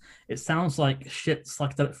 times. It sounds like shit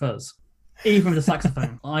psychedelic fuzz, even with the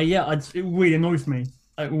saxophone. It really annoys me.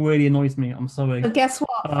 It really annoys me. I'm sorry. But guess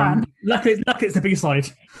what, Fran? Luckily, it's the B-side.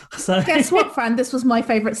 So Guess what, Fran? This was my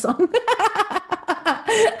favourite song.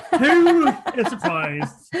 who is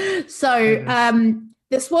surprised? So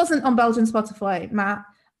this wasn't on Belgian Spotify, Matt.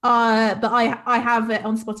 But I have it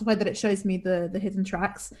on Spotify that it shows me the hidden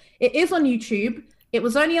tracks. It is on YouTube. It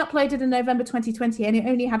was only uploaded in November 2020 and it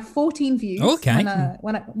only had 14 views. Okay.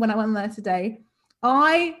 When I went there today.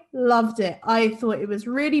 I loved it. I thought it was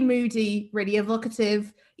really moody, really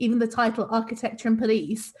evocative. Even the title, Architecture and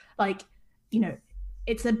Police, like, you know,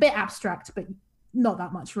 it's a bit abstract, but not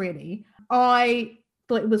that much really. I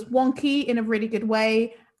thought it was wonky in a really good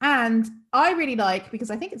way. And I really like,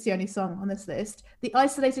 because I think it's the only song on this list, the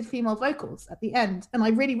isolated female vocals at the end. And I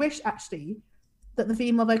really wish actually that the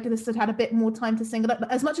female vocalist had had a bit more time to sing it up.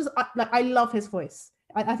 As much as I love his voice.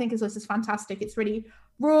 I think his voice is fantastic. It's really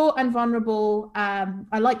raw and vulnerable.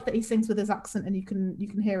 I like that he sings with his accent and you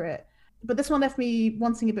can hear it. But this one left me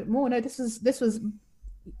wanting a bit more. No, this was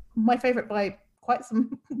my favourite by quite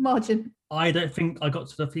some margin. I don't think I got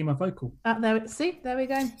to the female vocal. There we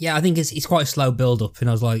go. Yeah, I think it's quite a slow build up, and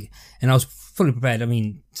I was fully prepared. I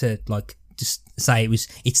mean, to like just say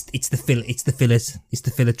it's the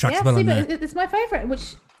filler track. Yeah, see, but it's my favourite,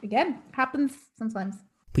 which again happens sometimes.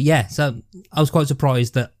 But yeah, so I was quite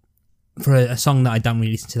surprised that for a song that I don't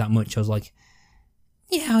really listen to that much, I was like,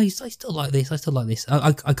 yeah, I still like this.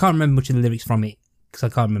 I can't remember much of the lyrics from it because I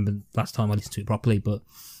can't remember last time I listened to it properly. But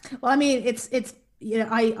well, I mean, it's you know,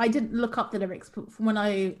 I didn't look up the lyrics, but from when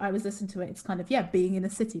I was listening to it, it's kind of being in a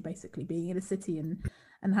city, basically being in a city and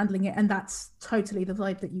handling it, and that's totally the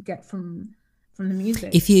vibe that you get from the music.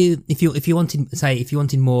 If you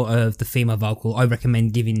wanted more of the female vocal, I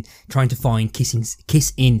recommend trying to find kiss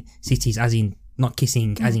in cities, as in not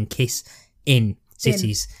kissing, as in kiss in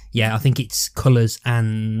cities. Yeah, I think it's Colours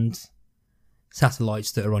and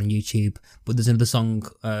Satellites that are on YouTube, but there's another song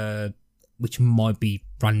which might be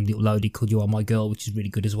randomly uploaded called You Are My Girl, which is really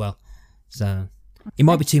good as well. So it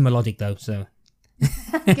might be too melodic though. So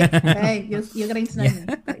hey, you're getting to know me.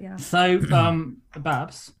 But yeah. So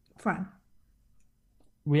Babs, Fran,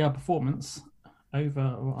 We Are Performance, over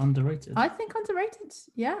or underrated? I think underrated.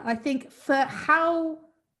 Yeah, I think for how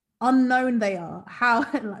unknown they are, how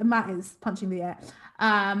Matt is punching the air.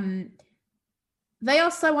 They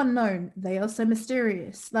are so unknown. They are so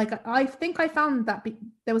mysterious. Like, I think I found that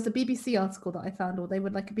there was a BBC article that I found, or they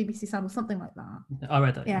would like a BBC Sound or something like that. I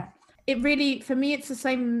read that. Yeah. It really, for me, it's the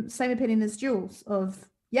same opinion as Jules of,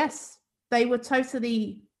 yes, they were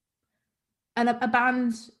totally a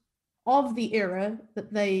band of the era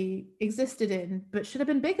that they existed in, but should have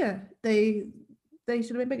been bigger. They should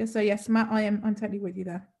have been bigger. So yes, Matt, I'm totally with you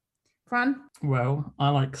there. Fran? Well, I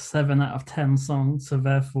like 7 out of 10 songs, so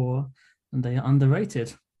therefore they are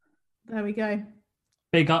underrated. There we go.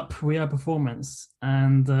 Big up, We Are Performance.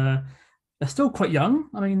 And they're still quite young.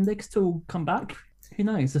 I mean, they could still come back. Who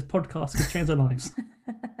knows? This podcast could change their lives.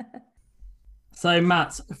 So,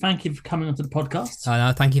 Matt, thank you for coming onto the podcast.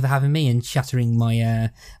 No, thank you for having me and shattering my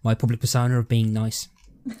my public persona of being nice.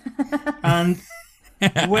 And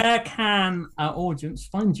where can our audience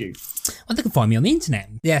find you? Well, they can find me on the internet.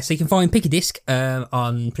 Yeah, so you can find Pick a Disc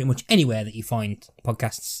on pretty much anywhere that you find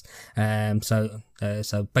podcasts.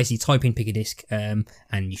 So basically type in Pick a Disc and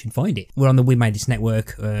you should find it. We're on the We Made This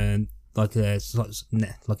network, like a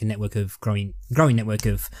network of growing network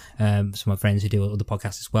of some of my friends who do other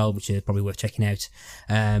podcasts as well, which are probably worth checking out.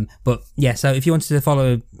 But yeah, so if you wanted to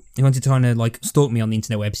kind of like stalk me on the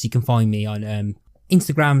internet webs, you can find me on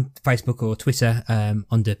Instagram, Facebook, or Twitter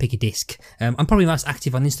under Pick a Disc. I'm probably most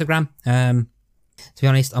active on Instagram. To be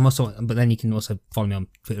honest, but then you can also follow me on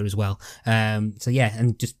Twitter as well. So yeah,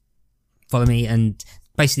 and just follow me, and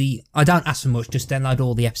basically I don't ask for much. Just download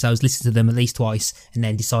all the episodes, listen to them at least twice, and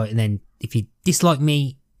then decide. And then if you dislike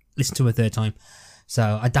me, listen to them a third time.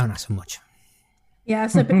 So I don't ask for much. Yeah,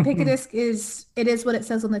 so Pick a Disc is what it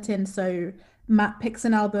says on the tin. So Matt picks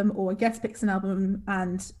an album or a guest picks an album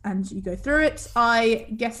and you go through it. I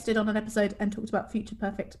guested on an episode and talked about Future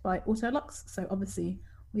Perfect by Autolux. So obviously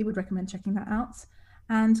we would recommend checking that out.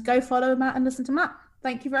 And go follow Matt and listen to Matt.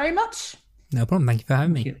 Thank you very much. No problem. Thank you for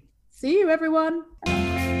having me. See you, everyone.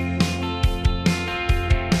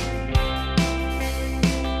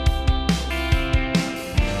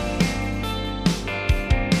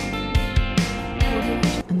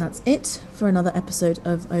 And that's it for another episode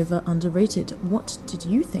of Over Underrated. What did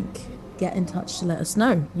you think? Get in touch to let us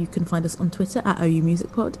know. You can find us on Twitter at OU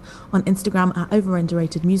Music Pod, on Instagram at Over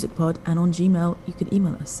Underrated Music Pod, and on Gmail you can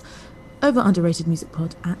email us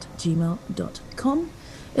overunderratedmusicpod@gmail.com.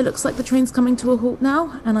 It looks like the train's coming to a halt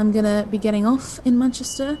now, and I'm gonna be getting off in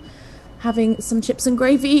Manchester, having some chips and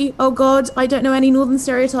gravy. Oh God, I don't know any northern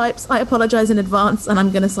stereotypes. I apologise in advance, and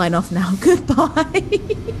I'm gonna sign off now. Goodbye.